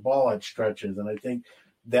 500 ball at stretches. And I think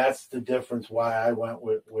that's the difference why I went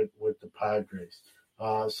with the Padres.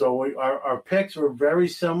 So our picks were very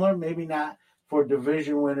similar, maybe not for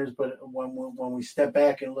division winners, but when we step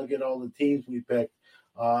back and look at all the teams we picked,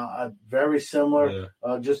 very similar,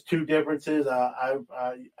 just two differences.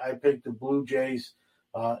 I picked the Blue Jays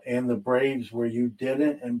and the Braves where you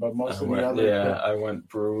didn't, but most of the others. Yeah, I went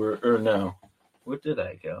Brewer, or no. What did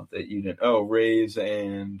I go that you didn't? Oh, Rays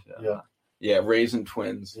and Rays and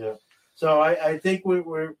Twins. Yeah. So I think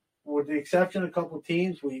we're with the exception of a couple of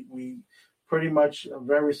teams, we pretty much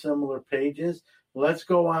very similar pages. Let's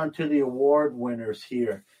go on to the award winners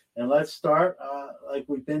here, and let's start like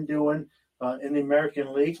we've been doing in the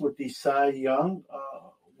American League with the Cy Young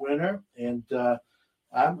winner, and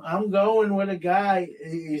I'm going with a guy.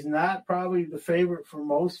 He's not probably the favorite for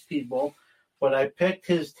most people, but I picked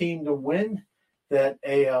his team to win that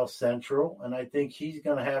AL Central, and I think he's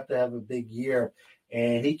going to have a big year.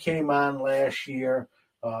 And he came on last year,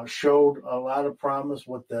 showed a lot of promise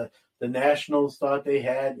with the the Nationals thought they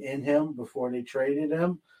had in him before they traded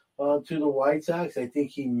him to the White Sox. I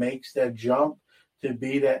think he makes that jump to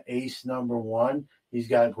be that ace number one. He's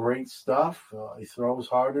got great stuff. He throws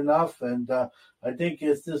hard enough. And I think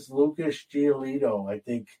it's this Lucas Giolito. I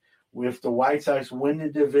think if the White Sox win the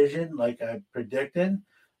division, like I'm predicting,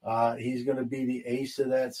 he's going to be the ace of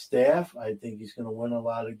that staff. I think he's going to win a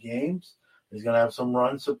lot of games. He's going to have some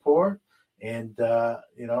run support. And,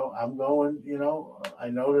 I'm going, I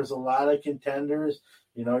know there's a lot of contenders.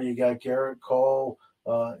 You got Garrett Cole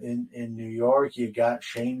in New York. You got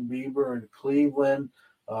Shane Bieber in Cleveland.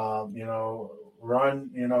 Run,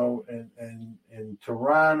 in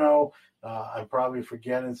Toronto. I'm probably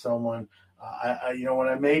forgetting someone. When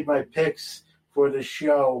I made my picks for the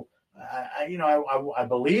show, I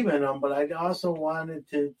believe in them, but I also wanted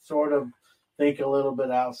to sort of think a little bit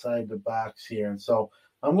outside the box here. And so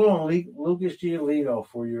I'm going Lucas Giolito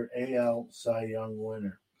for your AL Cy Young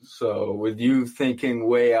winner. So with you thinking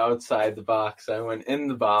way outside the box, I went in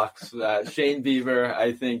the box. Shane Bieber,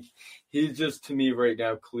 I think he's just, to me right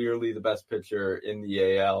now, clearly the best pitcher in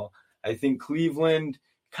the AL. I think Cleveland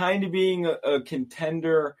kind of being a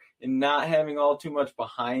contender and not having all too much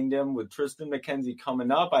behind him with Tristan McKenzie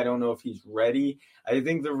coming up. I don't know if he's ready. I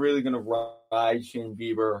think they're really going to ride Shane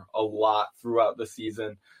Bieber a lot throughout the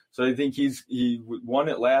season. So I think he won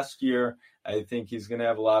it last year. I think he's going to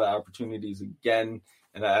have a lot of opportunities again.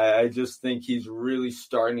 And I just think he's really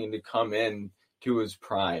starting to come in to his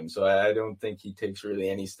prime. So I don't think he takes really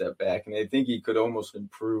any step back. And I think he could almost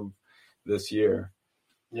improve this year.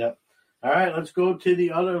 Yep. All right, let's go to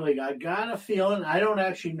the other league. I got a feeling, I don't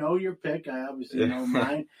actually know your pick. I obviously know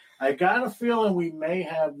mine. I got a feeling we may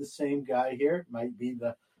have the same guy here. It might be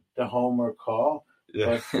the homer call.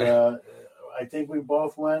 Yeah. But I think we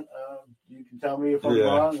both went, you can tell me if I'm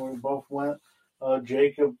wrong, we both went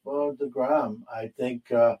Jacob deGrom. I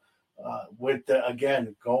think with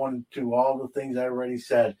again, going to all the things I already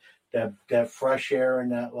said, that fresh air in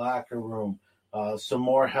that locker room, some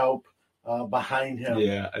more help behind him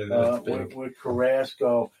with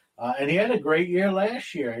Carrasco. And he had a great year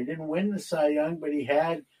last year. He didn't win the Cy Young, but he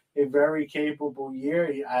had a very capable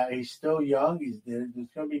year. He's still young. There's going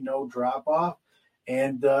to be no drop-off.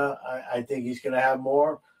 And I think he's going to have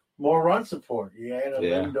more run support. You had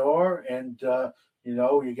Lindor, and,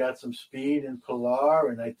 you got some speed in Pilar.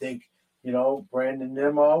 And I think, Brandon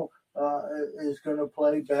Nimmo is going to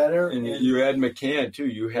play better. And you had McCann,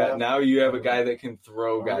 too. Now you have a guy that can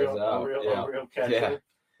throw guys out. A real catcher.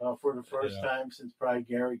 For the first time since probably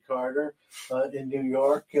Gary Carter in New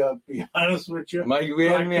York. Be honest with you. Mike, we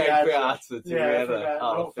had Piazza, too. Yeah, we had a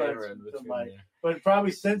Hall of Famer in between. But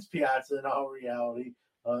probably since Piazza, in all reality,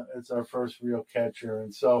 it's our first real catcher.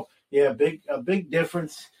 And so, a big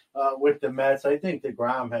difference with the Mets. I think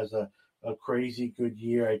deGrom has a crazy good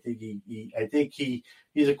year. I think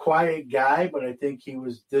he's a quiet guy, but I think he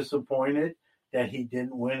was disappointed that he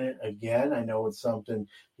didn't win it again. I know it's something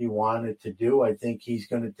he wanted to do. I think he's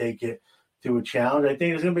going to take it to a challenge. I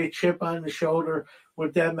think there's going to be a chip on the shoulder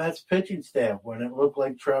with that Mets pitching staff. When it looked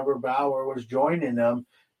like Trevor Bauer was joining them,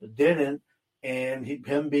 it didn't. And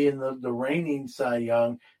him being the reigning Cy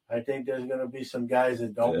Young, I think there's going to be some guys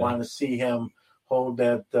that don't want to see him hold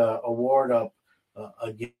that award up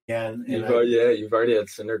again. You've already had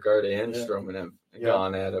Syndergaard and Stroman have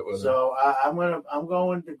gone at it with him. So I'm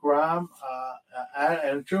going deGrom.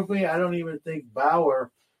 And truthfully, I don't even think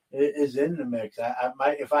Bauer is in the mix.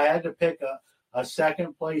 If I had to pick a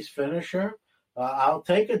second place finisher, I'll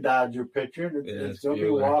take a Dodger pitcher. It's going to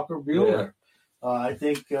be Walker Buehler. Yeah. I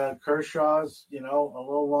think Kershaw's, a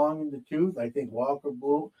little long in the tooth. I think Walker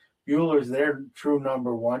Buehler's their true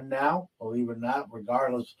number one now, believe it or not,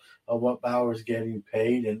 regardless of what Bauer's getting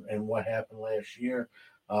paid and what happened last year.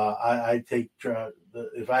 I take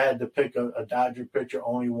if I had to pick a Dodger pitcher,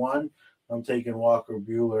 only one, I'm taking Walker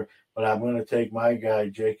Buehler, but I'm going to take my guy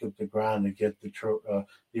Jacob deGrom to get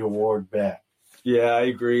the award back. Yeah, I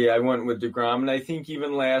agree. I went with deGrom, and I think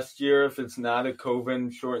even last year, if it's not a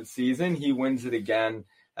COVID-short season, he wins it again.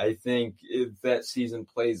 I think if that season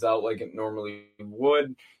plays out like it normally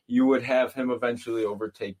would, you would have him eventually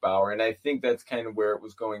overtake Bauer, and I think that's kind of where it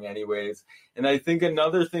was going anyways. And I think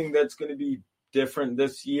another thing that's going to be different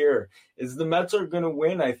this year is the Mets are going to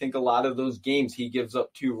win. I think a lot of those games he gives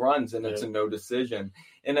up 2 runs, and it's a no decision.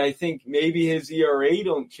 And I think maybe his ERA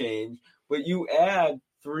don't change, but you add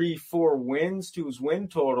 3-4 wins to his win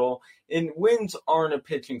total, and wins aren't a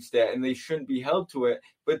pitching stat and they shouldn't be held to it,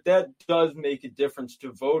 but that does make a difference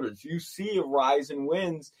to voters. You see a rise in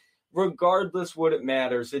wins, regardless what it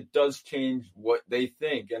matters, it does change what they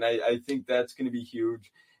think, and I think that's going to be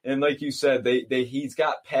huge. And like you said, he's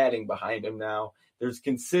got padding behind him now There's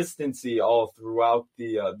consistency all throughout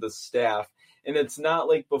the staff. And it's not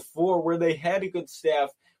like before where they had a good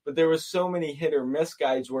staff, but there was so many hit or miss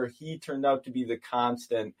guys where he turned out to be the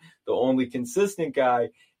constant, the only consistent guy.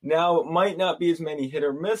 Now it might not be as many hit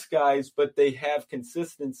or miss guys, but they have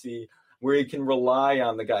consistency where he can rely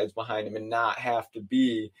on the guys behind him and not have to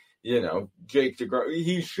be, Jake DeGrom.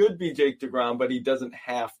 He should be Jake DeGrom, but he doesn't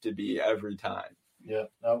have to be every time. Yeah,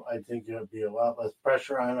 no, I think there'll be a lot less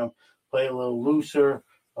pressure on him, play a little looser,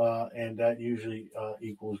 and that usually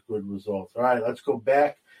equals good results. All right, let's go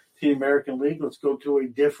back to the American League. Let's go to a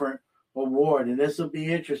different award, and this will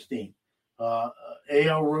be interesting.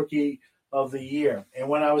 AL Rookie of the Year. And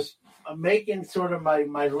when I was making sort of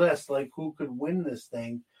my list, like who could win this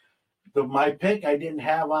thing, my pick I didn't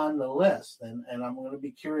have on the list, and I'm going to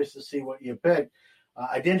be curious to see what you picked.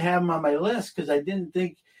 I didn't have him on my list because I didn't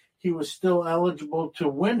think he was still eligible to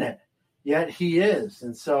win it, yet he is.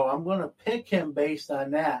 And so I'm going to pick him based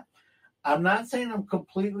on that. I'm not saying I'm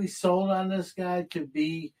completely sold on this guy to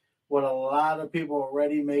be what a lot of people are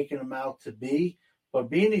already making him out to be, but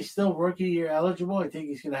being he's still rookie year eligible, I think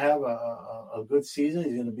he's going to have a good season.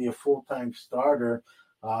 He's going to be a full-time starter.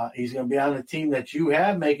 He's going to be on a team that you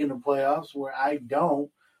have making the playoffs where I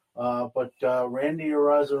don't. But Randy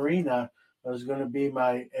Arozarena is going to be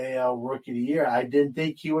my AL Rookie of the Year. I didn't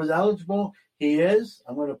think he was eligible. He is.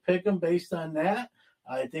 I'm going to pick him based on that.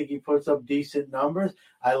 I think he puts up decent numbers.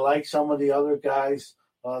 I like some of the other guys,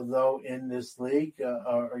 though, in this league.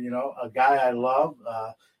 A guy I love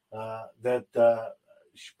that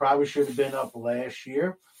probably should have been up last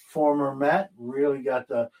year. Former Met, really got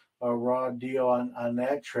a raw deal on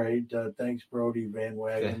that trade. Thanks, Brody Van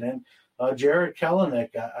Wagen. And Jared Kelenic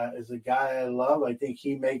is a guy I love. I think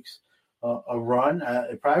he makes a run.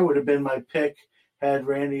 It probably would have been my pick had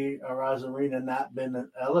Randy Arozarena not been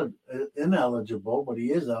ineligible, but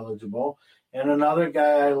he is eligible. And another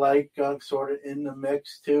guy I like sort of in the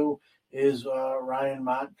mix, too, is Ryan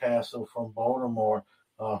Mountcastle from Baltimore,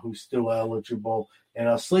 who's still eligible. And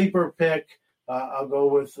a sleeper pick, I'll go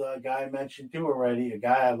with a guy I mentioned, too, already, a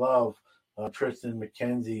guy I love, Tristan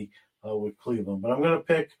McKenzie with Cleveland. But I'm going to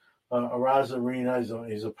pick Arozarena.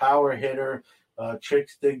 He's a power hitter.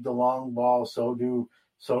 Chicks dig the long ball, so do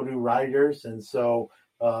writers, and so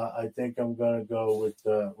I think I'm going to go with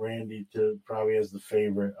Randy to probably as the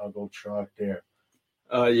favorite. I'll go chalk there.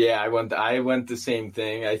 Yeah, I went the same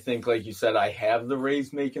thing. I think, like you said, I have the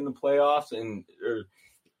Rays making the playoffs, and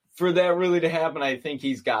for that really to happen, I think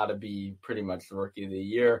he's got to be pretty much the Rookie of the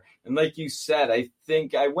Year. And like you said, I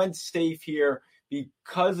think I went safe here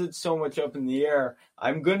because it's so much up in the air.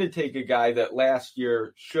 I'm going to take a guy that last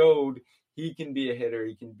year showed he can be a hitter.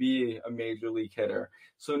 He can be a major league hitter.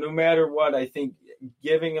 So no matter what, I think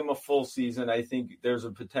giving him a full season, I think there's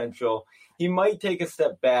a potential. He might take a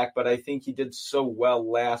step back, but I think he did so well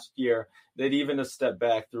last year that even a step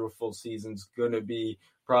back through a full season is going to be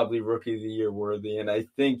probably Rookie of the Year worthy. And I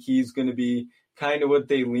think he's going to be kind of what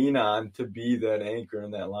they lean on to be that anchor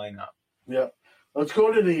in that lineup. Yeah. Let's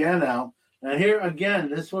go to the NL. Now here again,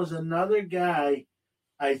 this was another guy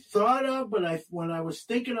I thought of, but when I was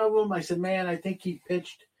thinking of him, I said, man, I think he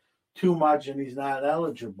pitched too much and he's not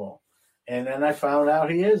eligible. And then I found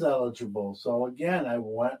out he is eligible. So, again, I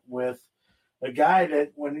went with a guy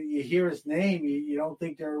that when you hear his name, you don't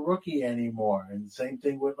think they're a rookie anymore. And same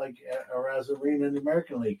thing with, like, Arozarena in the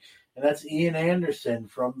American League. And that's Ian Anderson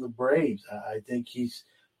from the Braves. I think he's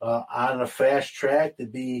on a fast track to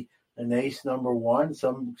be an ace number one.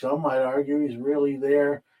 Some might argue he's really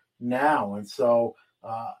there now. And so –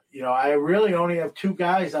 I really only have two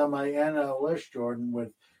guys on my NL list, Jordan,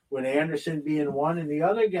 with Anderson being one. And the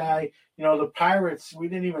other guy, the Pirates, we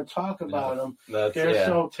didn't even talk about them. They're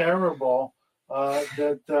so terrible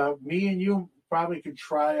that me and you probably could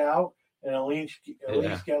try out and at least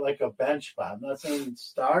get like a bench spot. I'm not saying we'd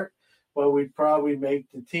start, but we'd probably make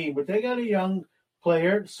the team. But they got a young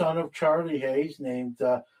player, son of Charlie Hayes, named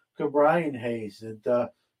Ke'Bryan Hayes, that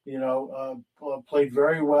played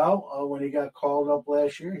very well when he got called up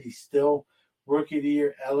last year. He's still Rookie of the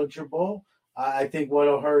Year eligible. I think what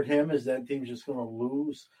will hurt him is that team's just going to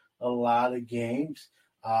lose a lot of games.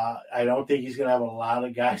 I don't think he's going to have a lot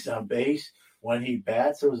of guys on base when he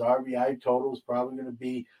bats. So his RBI total is probably going to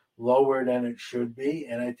be lower than it should be.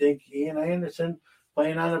 And I think Ian Anderson,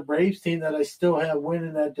 playing on a Braves team that I still have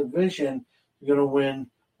winning that division, is going to win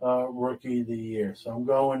Rookie of the Year. So I'm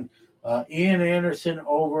going Ian Anderson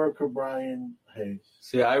over Ke'Bryan Hayes.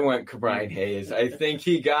 See, I went Ke'Bryan Hayes. I think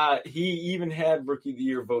he even had Rookie of the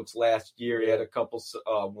Year votes last year. He had a couple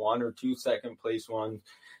 1 or 2 second place ones.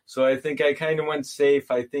 So I think I kind of went safe.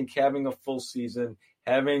 I think having a full season,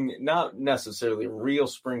 having not necessarily real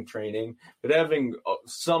spring training, but having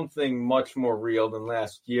something much more real than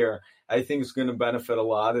last year, I think is going to benefit a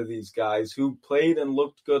lot of these guys who played and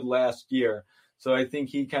looked good last year. So I think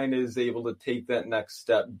he kind of is able to take that next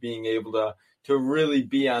step, being able to really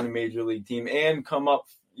be on a major league team and come up,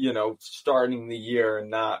 starting the year and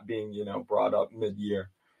not being, brought up mid-year.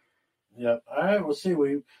 Yeah. All right. We'll see.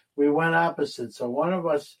 We went opposite. So one of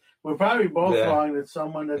us, we're probably both wrong that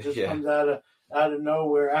someone that just comes out of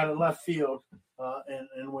nowhere, out of left field,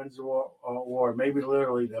 and wins the award. Maybe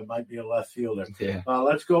literally that might be a left fielder. Yeah.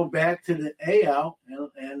 Let's go back to the AL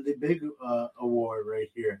and the big award right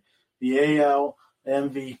here, the AL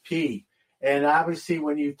MVP. And obviously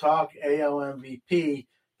when you talk AL MVP,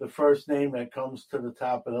 the first name that comes to the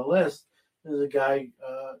top of the list is a guy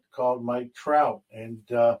called Mike Trout. And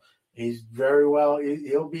he's very well.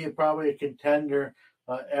 He'll be probably a contender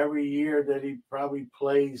every year that he probably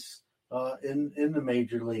plays in the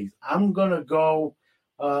major leagues. I'm going to go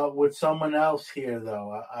with someone else here,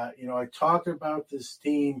 though. I talked about this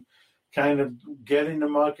team kind of getting the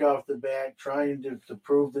muck off the back, trying to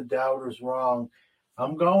prove the doubters wrong.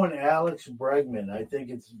 I'm going Alex Bregman. I think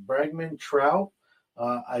it's Bregman, Trout.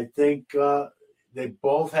 I think they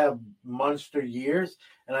both have monster years,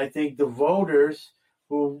 and I think the voters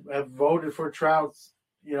who have voted for Trout's,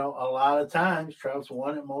 a lot of times, Trout's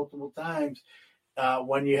won it multiple times.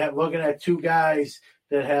 When you have looking at two guys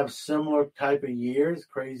that have similar type of years,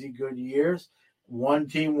 crazy good years, one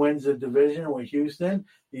team wins the division with Houston,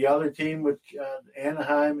 the other team with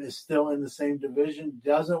Anaheim is still in the same division,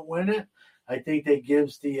 doesn't win it. I think that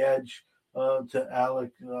gives the edge to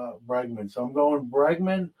Alex Bregman. So I'm going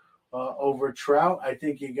Bregman over Trout. I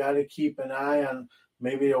think you got to keep an eye on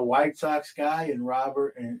maybe a White Sox guy and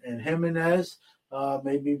Robert and Jimenez,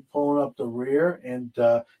 maybe pulling up the rear. And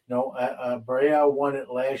Brea won it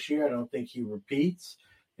last year. I don't think he repeats.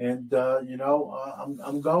 And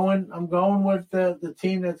I'm going with the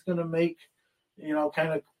team that's going to make,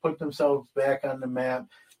 kind of put themselves back on the map.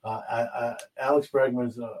 Alex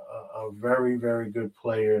Bregman's a very, very good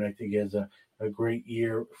player, and I think he has a great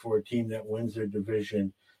year for a team that wins their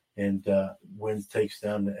division and takes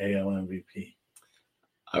down the AL MVP.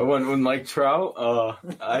 I went with Mike Trout.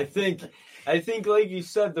 I think, like you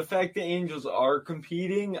said, the fact the Angels are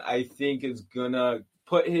competing, I think is gonna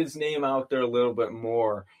put his name out there a little bit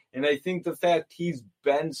more. And I think the fact he's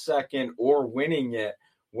been second or winning it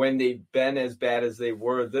when they've been as bad as they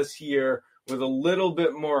were this year, with a little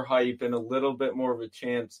bit more hype and a little bit more of a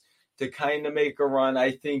chance to kind of make a run.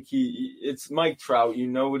 I think it's Mike Trout. You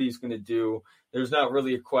know what he's going to do. There's not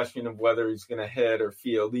really a question of whether he's going to hit or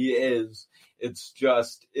field. He is. It's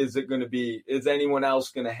just, is anyone else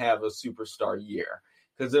going to have a superstar year?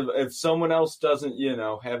 Because if someone else doesn't,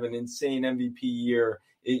 have an insane MVP year,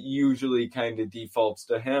 it usually kind of defaults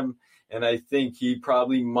to him. And I think he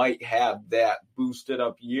probably might have that boosted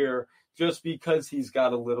up year just because he's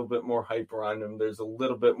got a little bit more hype around him. There's a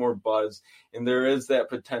little bit more buzz, and there is that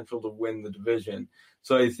potential to win the division.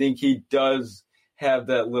 So I think he does have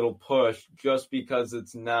that little push just because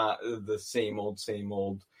it's not the same old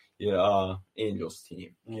Angels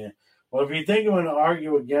team. Yeah. Well, if you think you want to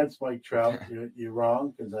argue against Mike Trout, you're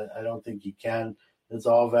wrong, because I don't think you can. It's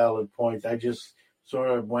all valid points. I just sort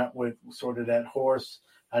of went with sort of that horse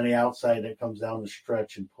on the outside that comes down the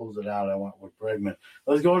stretch and pulls it out. I went with Bregman.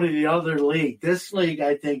 Let's go to the other league. This league,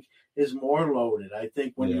 I think, is more loaded. I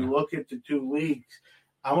think when you look at the two leagues,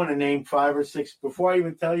 I want to name 5 or 6. Before I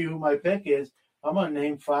even tell you who my pick is, I'm going to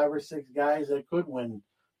name 5 or 6 guys that could win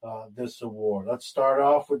this award. Let's start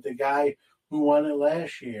off with the guy who won it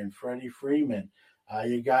last year, and Freddie Freeman.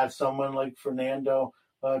 You got someone like Fernando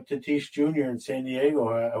Tatis Jr. in San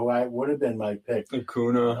Diego, who I would have been my pick.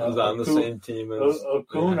 Acuna is on the same team as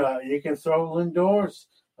Acuna. You can throw Lindor's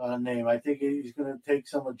name. I think he's going to take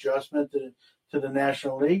some adjustment to the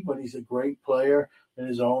National League, but he's a great player in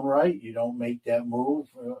his own right. You don't make that move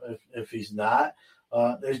if he's not.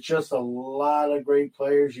 There's just a lot of great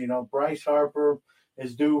players. Bryce Harper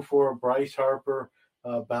is due for a Bryce Harper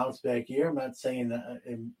bounce back year. I'm not saying that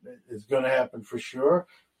it's going to happen for sure.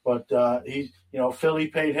 But Philly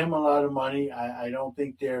paid him a lot of money. I don't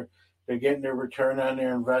think they're getting their return on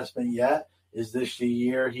their investment yet. Is this the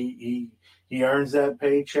year he earns that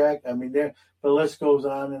paycheck? I mean, the list goes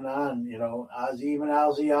on and on. Ozzie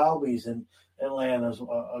Albies in Atlanta's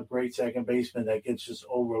a great second baseman that gets just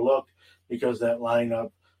overlooked because that lineup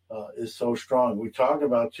is so strong. We talked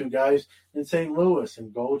about 2 guys in St. Louis,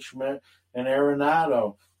 and Goldschmidt and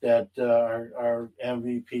Arenado, that are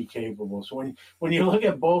MVP capable. So when you look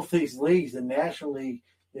at both these leagues, the National League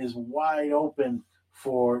is wide open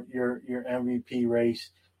for your MVP race.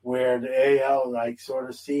 where the AL, I sort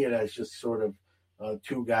of see it as just sort of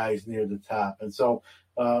two guys near the top. And so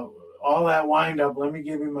all that wind-up, let me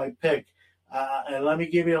give you my pick. And let me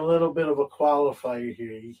give you a little bit of a qualifier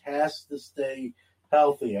here. He has to stay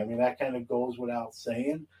healthy. I mean, that kind of goes without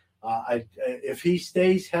saying. If he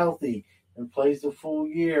stays healthy and plays the full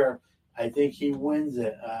year, I think he wins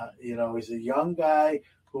it. He's a young guy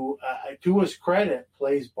who, to his credit,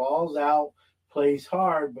 plays balls out, plays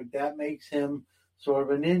hard, but that makes him sort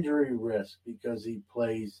of an injury risk because he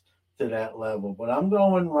plays to that level. But I'm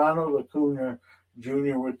going Ronald Acuna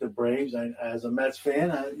Jr. with the Braves. As a Mets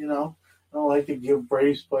fan, I don't like to give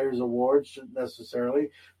Braves players awards necessarily,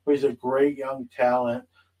 but he's a great young talent.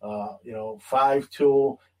 5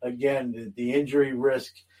 tool. Again, the injury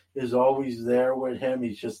risk is always there with him.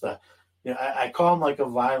 He's just I call him like a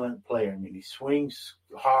violent player. I mean, he swings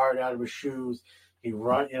hard out of his shoes. He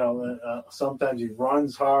sometimes he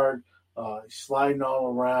runs hard. He's sliding all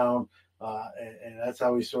around. And that's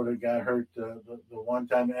how he sort of got hurt the one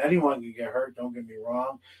time. Anyone can get hurt, don't get me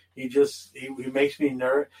wrong. He makes me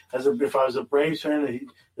nervous. If I was a Braves fan,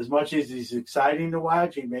 as much as he's exciting to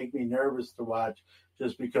watch, he'd make me nervous to watch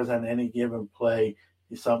just because on any given play,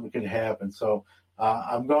 something could happen. So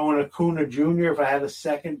I'm going Acuna Jr. If I had a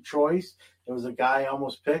second choice, it was a guy I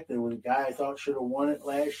almost picked. It was a guy I thought should have won it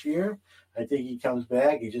last year. I think he comes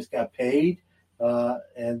back. He just got paid.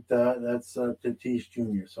 And that's Tatis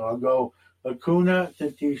Jr. So I'll go Acuna,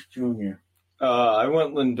 Tatis Jr. I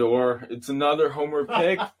went Lindor. It's another homer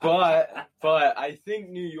pick, but I think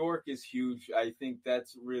New York is huge. I think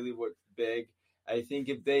that's really what's big. I think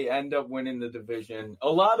if they end up winning the division,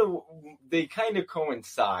 they kind of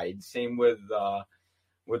coincide. Same with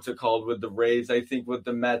with the Rays. I think with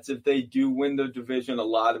the Mets, if they do win the division, a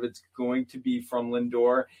lot of it's going to be from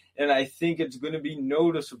Lindor. And I think it's going to be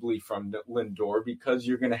noticeably from Lindor because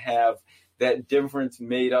you're going to have that difference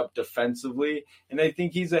made up defensively. And I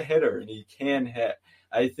think he's a hitter and he can hit.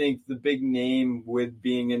 I think the big name with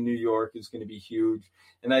being in New York is going to be huge.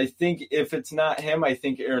 And I think if it's not him, I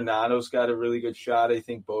think Arenado's got a really good shot. I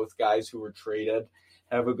think both guys who were traded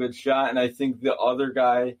have a good shot. And I think the other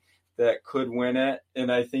guy that could win it,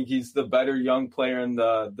 and I think he's the better young player in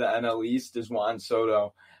the NL East, is Juan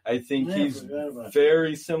Soto. I think he's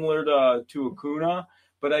very similar to Acuna,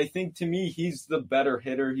 but I think to me he's the better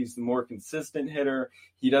hitter. He's the more consistent hitter.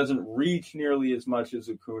 He doesn't reach nearly as much as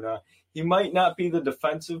Acuna. He might not be the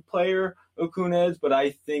defensive player Acuna is, but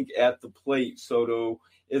I think at the plate Soto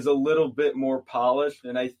is a little bit more polished,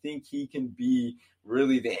 and I think he can be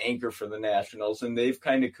really the anchor for the Nationals, and they've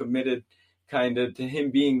kind of committed to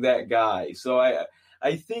him being that guy. So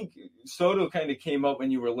I think Soto kind of came up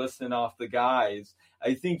when you were listing off the guys.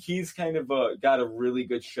 I think he's kind of got a really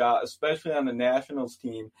good shot, especially on the Nationals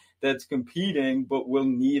team that's competing, but will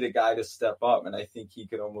need a guy to step up. And I think he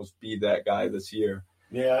could almost be that guy this year.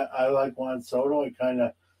 Yeah, I like Juan Soto. I kind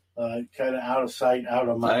of out of sight, out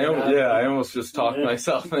of mind. I almost just talked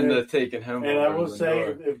myself into taking him. And I will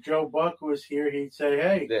say, if Joe Buck was here, he'd say,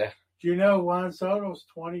 hey, do you know Juan Soto's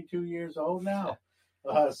 22 years old now?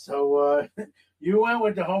 So you went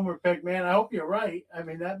with the homer pick, man. I hope you're right. I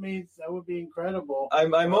mean, that would be incredible.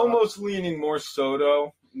 I'm almost leaning more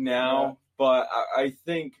Soto now, but I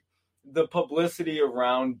think the publicity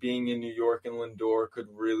around being in New York and Lindor could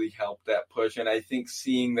really help that push. And I think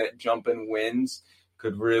seeing that jump in wins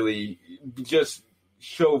could really just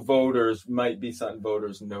show voters, might be something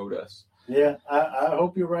voters notice. Yeah, I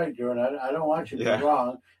hope you're right, Jordan. I don't want you to be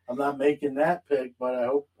wrong. I'm not making that pick, but I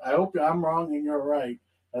hope I'm wrong and you're right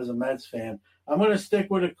as a Mets fan. I'm going to stick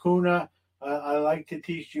with Acuna. I like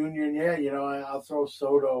Tatis Jr. And I'll throw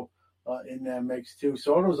Soto in that mix too.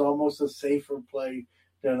 Soto's almost a safer play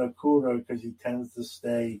than Acuna because he tends to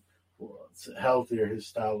stay healthier, his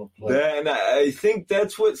style of play. And I think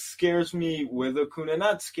that's what scares me with Acuna.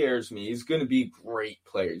 Not scares me. He's going to be a great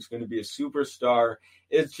player. He's going to be a superstar.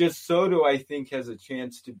 It's just Soto, I think, has a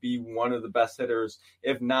chance to be one of the best hitters,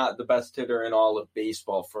 if not the best hitter in all of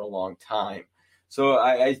baseball for a long time. So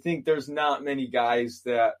I think there's not many guys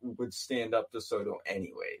that would stand up to Soto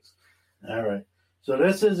anyways. All right. So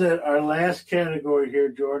this is our last category here,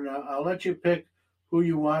 Jordan. I'll let you pick who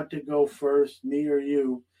you want to go first, me or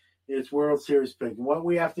you. It's World Series pick. And what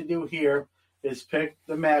we have to do here is pick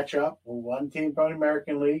the matchup. One team from the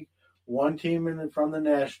American League, one team from the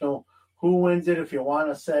National. Who wins it? If you want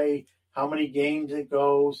to say how many games it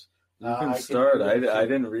goes. You can start. I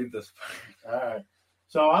didn't read this part. All right.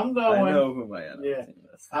 So I'm going. I know who my enemy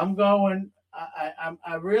is. I'm going.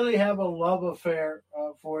 I really have a love affair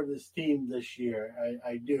for this team this year.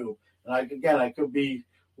 I do. And I could be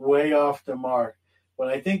way off the mark. But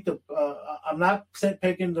I think I'm not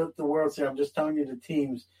picking the World Series. I'm just telling you the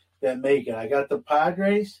teams that make it. I got the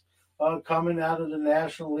Padres coming out of the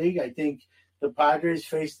National League. I think the Padres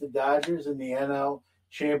face the Dodgers in the NL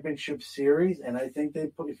Championship Series, and I think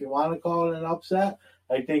if you want to call it an upset,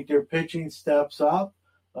 I think their pitching steps up.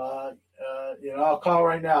 I'll call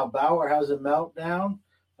right now. Bauer has a meltdown,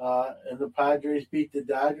 and the Padres beat the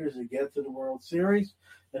Dodgers to get to the World Series.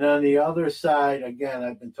 And on the other side, again,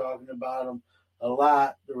 I've been talking about them a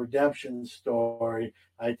lot, the redemption story.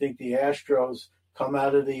 I think the Astros come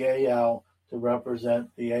out of the AL to represent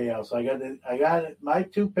the AL. So I got it. My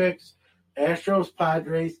two picks, Astros,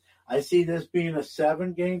 Padres. I see this being a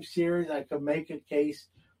 7-game series. I could make a case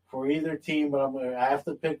for either team, but I have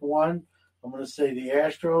to pick one. I'm going to say the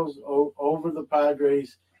Astros over the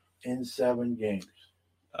Padres in 7 games.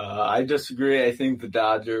 I disagree. I think the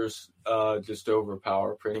Dodgers just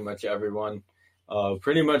overpower pretty much everyone.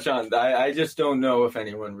 I just don't know if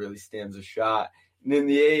anyone really stands a shot. And in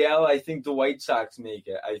the AL, I think the White Sox make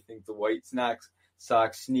it. I think the White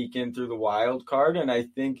Sox sneak in through the wild card, and I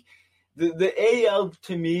think the AL,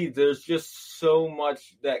 to me, there's just so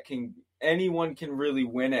much that anyone can really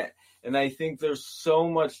win it. And I think there's so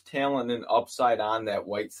much talent and upside on that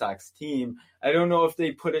White Sox team. I don't know if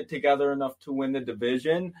they put it together enough to win the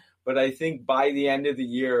division, but I think by the end of the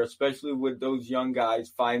year, especially with those young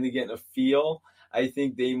guys finally getting a feel, I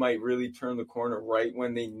think they might really turn the corner right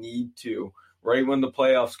when they need to, right when the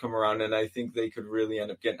playoffs come around. And I think they could really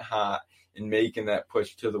end up getting hot and making that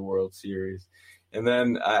push to the World Series. And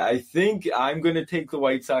then I think I'm going to take the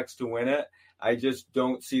White Sox to win it. I just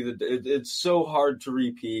don't see it's so hard to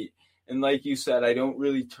repeat. And like you said, I don't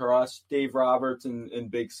really trust Dave Roberts in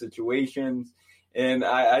big situations. And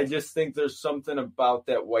I just think there's something about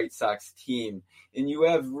that White Sox team. And you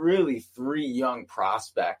have really 3 young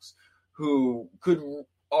prospects who could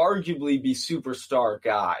arguably be superstar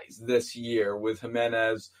guys this year with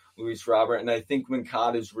Jimenez, Luis Robert, and I think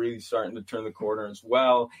Moncada is really starting to turn the corner as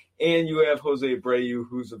well. And you have Jose Abreu,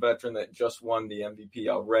 who's a veteran that just won the MVP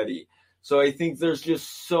already. So I think there's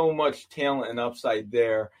just so much talent and upside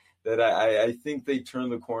there that I think they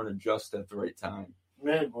turn the corner just at the right time.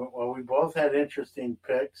 Man, well, we both had interesting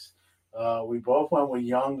picks. We both went with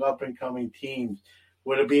young, up-and-coming teams.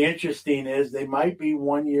 What'll be interesting is they might be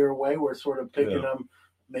 1 year away. We're sort of picking them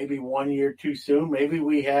maybe 1 year too soon. Maybe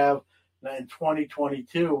we have in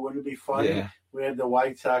 2022. Wouldn't it be funny? Yeah. We had the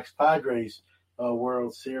White Sox-Padres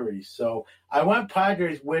World Series. So I went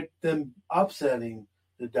Padres with them upsetting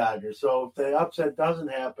the Dodgers. So if the upset doesn't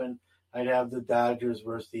happen, I'd have the Dodgers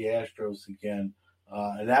versus the Astros again.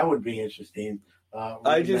 And that would be interesting.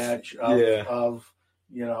 Rematch of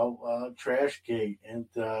Trashgate. And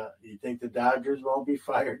you think the Dodgers won't be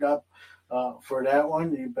fired up for that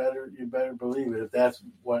one? You better believe it if that's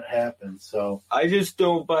what happens. So I just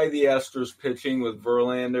don't buy the Astros pitching with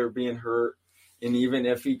Verlander being hurt. And even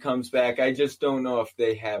if he comes back, I just don't know if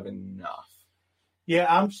they have enough. Yeah,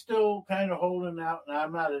 I'm still kind of holding out, and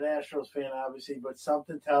I'm not an Astros fan, obviously, but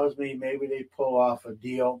something tells me maybe they pull off a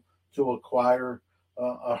deal to acquire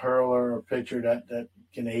a hurler or pitcher that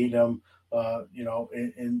can aid them,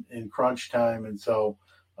 in crunch time. And so,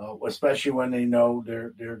 especially when they know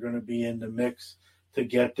they're going to be in the mix to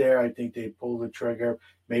get there, I think they pull the trigger.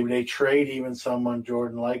 Maybe they trade even someone,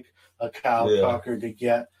 Jordan, like a Kyle Tucker to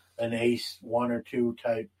get an ace 1 or 2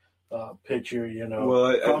 type pitcher,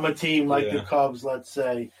 from a team like the Cubs, let's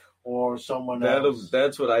say, or someone else.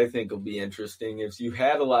 That's what I think will be interesting is you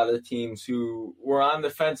had a lot of teams who were on the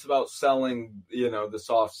fence about selling, this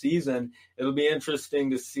off season. It'll be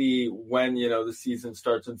interesting to see when, the season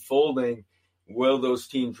starts unfolding. Will those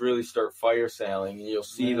teams really start fire selling? You'll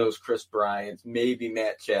see those Chris Bryants, maybe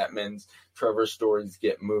Matt Chapmans, Trevor Stories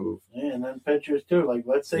get moved. Yeah, and then pitchers too. Like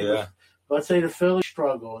let's say the Phillies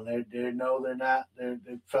struggle and they know they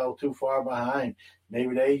fell too far behind.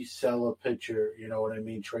 Maybe they sell a pitcher,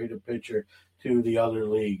 trade a pitcher to the other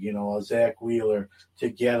league, a Zach Wheeler to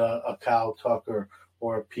get a Kyle Tucker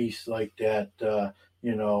or a piece like that,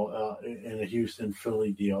 in a Houston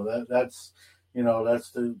Philly deal. That's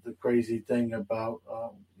the crazy thing about,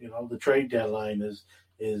 the trade deadline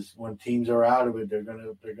is when teams are out of it, they're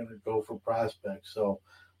gonna go for prospects. So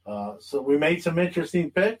we made some interesting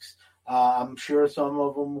picks. I'm sure some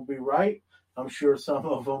of them will be right. I'm sure some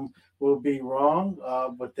of them will be wrong.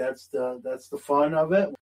 But that's the fun of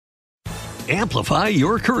it. Amplify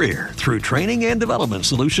your career through training and development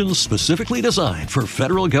solutions specifically designed for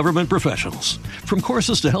federal government professionals. From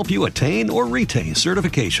courses to help you attain or retain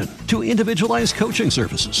certification, to individualized coaching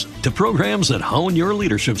services, to programs that hone your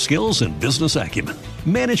leadership skills and business acumen,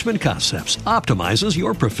 Management Concepts optimizes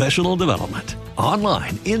your professional development.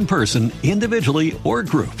 Online, in person, individually, or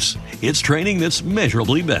groups, it's training that's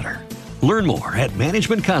measurably better. Learn more at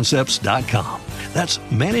managementconcepts.com. That's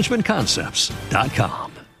managementconcepts.com.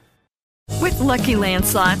 With Lucky Land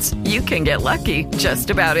Slots, you can get lucky just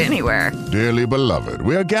about anywhere. Dearly beloved,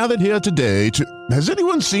 we are gathered here today to... Has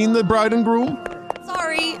anyone seen the bride and groom?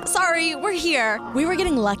 Sorry, we're here. We were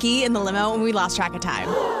getting lucky in the limo and we lost track of time.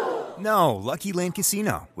 No, Lucky Land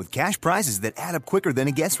Casino, with cash prizes that add up quicker than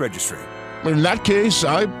a guest registry. In that case,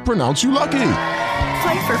 I pronounce you lucky.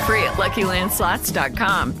 Play for free at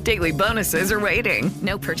LuckyLandSlots.com. Daily bonuses are waiting.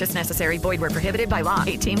 No purchase necessary. Void where prohibited by law.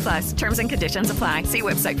 18+. Terms and conditions apply. See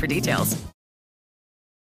website for details.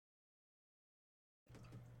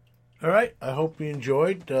 All right. I hope you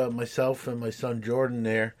enjoyed myself and my son Jordan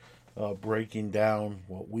there breaking down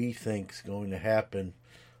what we think is going to happen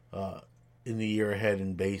in the year ahead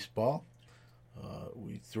in baseball.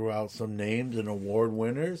 We threw out some names and award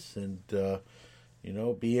winners, and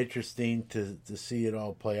be interesting to see it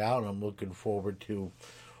all play out. I'm looking forward to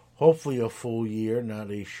hopefully a full year, not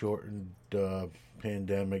a shortened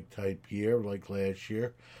pandemic type year like last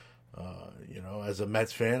year. As a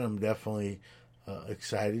Mets fan, I'm definitely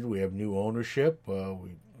excited. We have new ownership.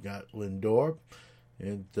 We got Lindor,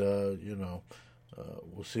 and we'll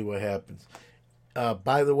see what happens.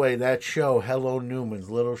 By the way, that show, Hello Newman's,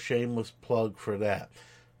 little shameless plug for that.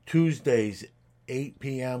 Tuesdays, 8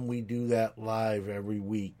 p.m., we do that live every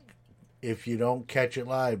week. If you don't catch it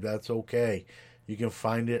live, that's okay. You can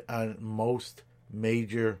find it on most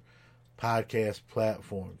major podcast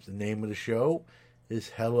platforms. The name of the show is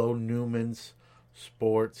Hello Newman's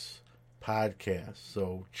Sports Podcast.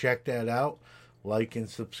 So check that out. Like and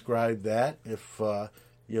subscribe that if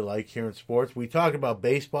you like hearing sports. We talked about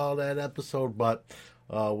baseball that episode, but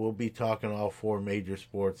we'll be talking all four major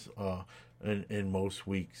sports in most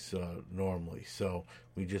weeks normally. So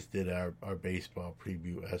we just did our baseball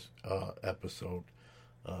preview episode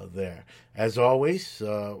there. As always,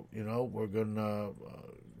 we're going to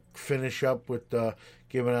finish up with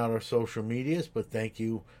giving out our social medias, but thank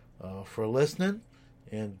you for listening,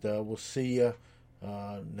 and we'll see you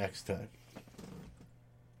next time.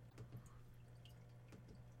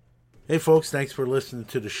 Hey folks, thanks for listening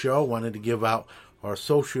to the show. Wanted to give out our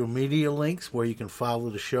social media links where you can follow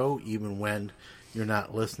the show even when you're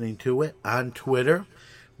not listening to it. On Twitter,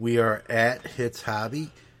 we are at Hits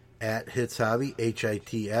Hobby, HitsHobby,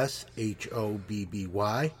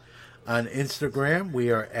 HITSHOBBY. On Instagram,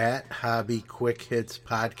 we are at Hobby Quick Hits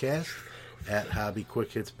Podcast, at Hobby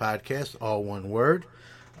Quick Hits Podcast, all one word.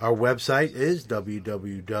 Our website is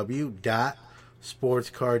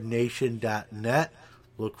www.sportscardnation.net.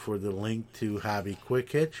 Look for the link to Hobby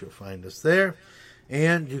Quick Hits. You'll find us there.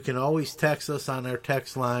 And you can always text us on our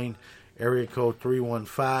text line, area code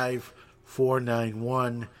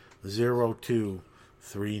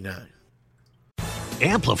 315-491-0239.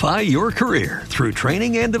 Amplify your career through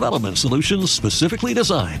training and development solutions specifically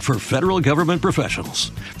designed for federal government professionals.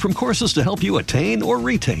 From courses to help you attain or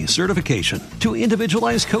retain certification, to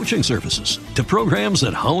individualized coaching services, to programs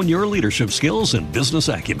that hone your leadership skills and business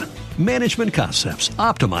acumen, Management Concepts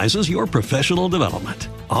optimizes your professional development.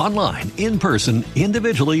 Online, in person,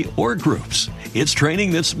 individually, or groups, it's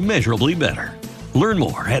training that's measurably better. Learn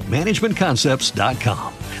more at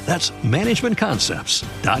managementconcepts.com. That's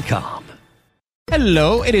managementconcepts.com.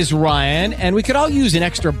 Hello, it is Ryan, and we could all use an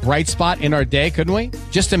extra bright spot in our day, couldn't we?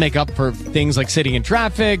 Just to make up for things like sitting in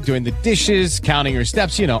traffic, doing the dishes, counting your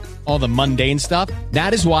steps, all the mundane stuff.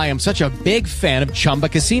 That is why I'm such a big fan of Chumba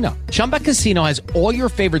Casino. Chumba Casino has all your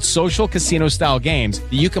favorite social casino-style games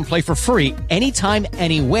that you can play for free anytime,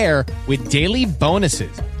 anywhere with daily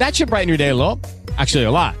bonuses. That should brighten your day a little. Actually,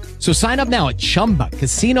 a lot. So sign up now at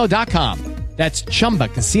ChumbaCasino.com. That's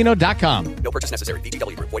ChumbaCasino.com. No purchase necessary.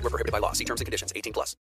 VGW Group. Void where prohibited by law. See terms and conditions. 18+.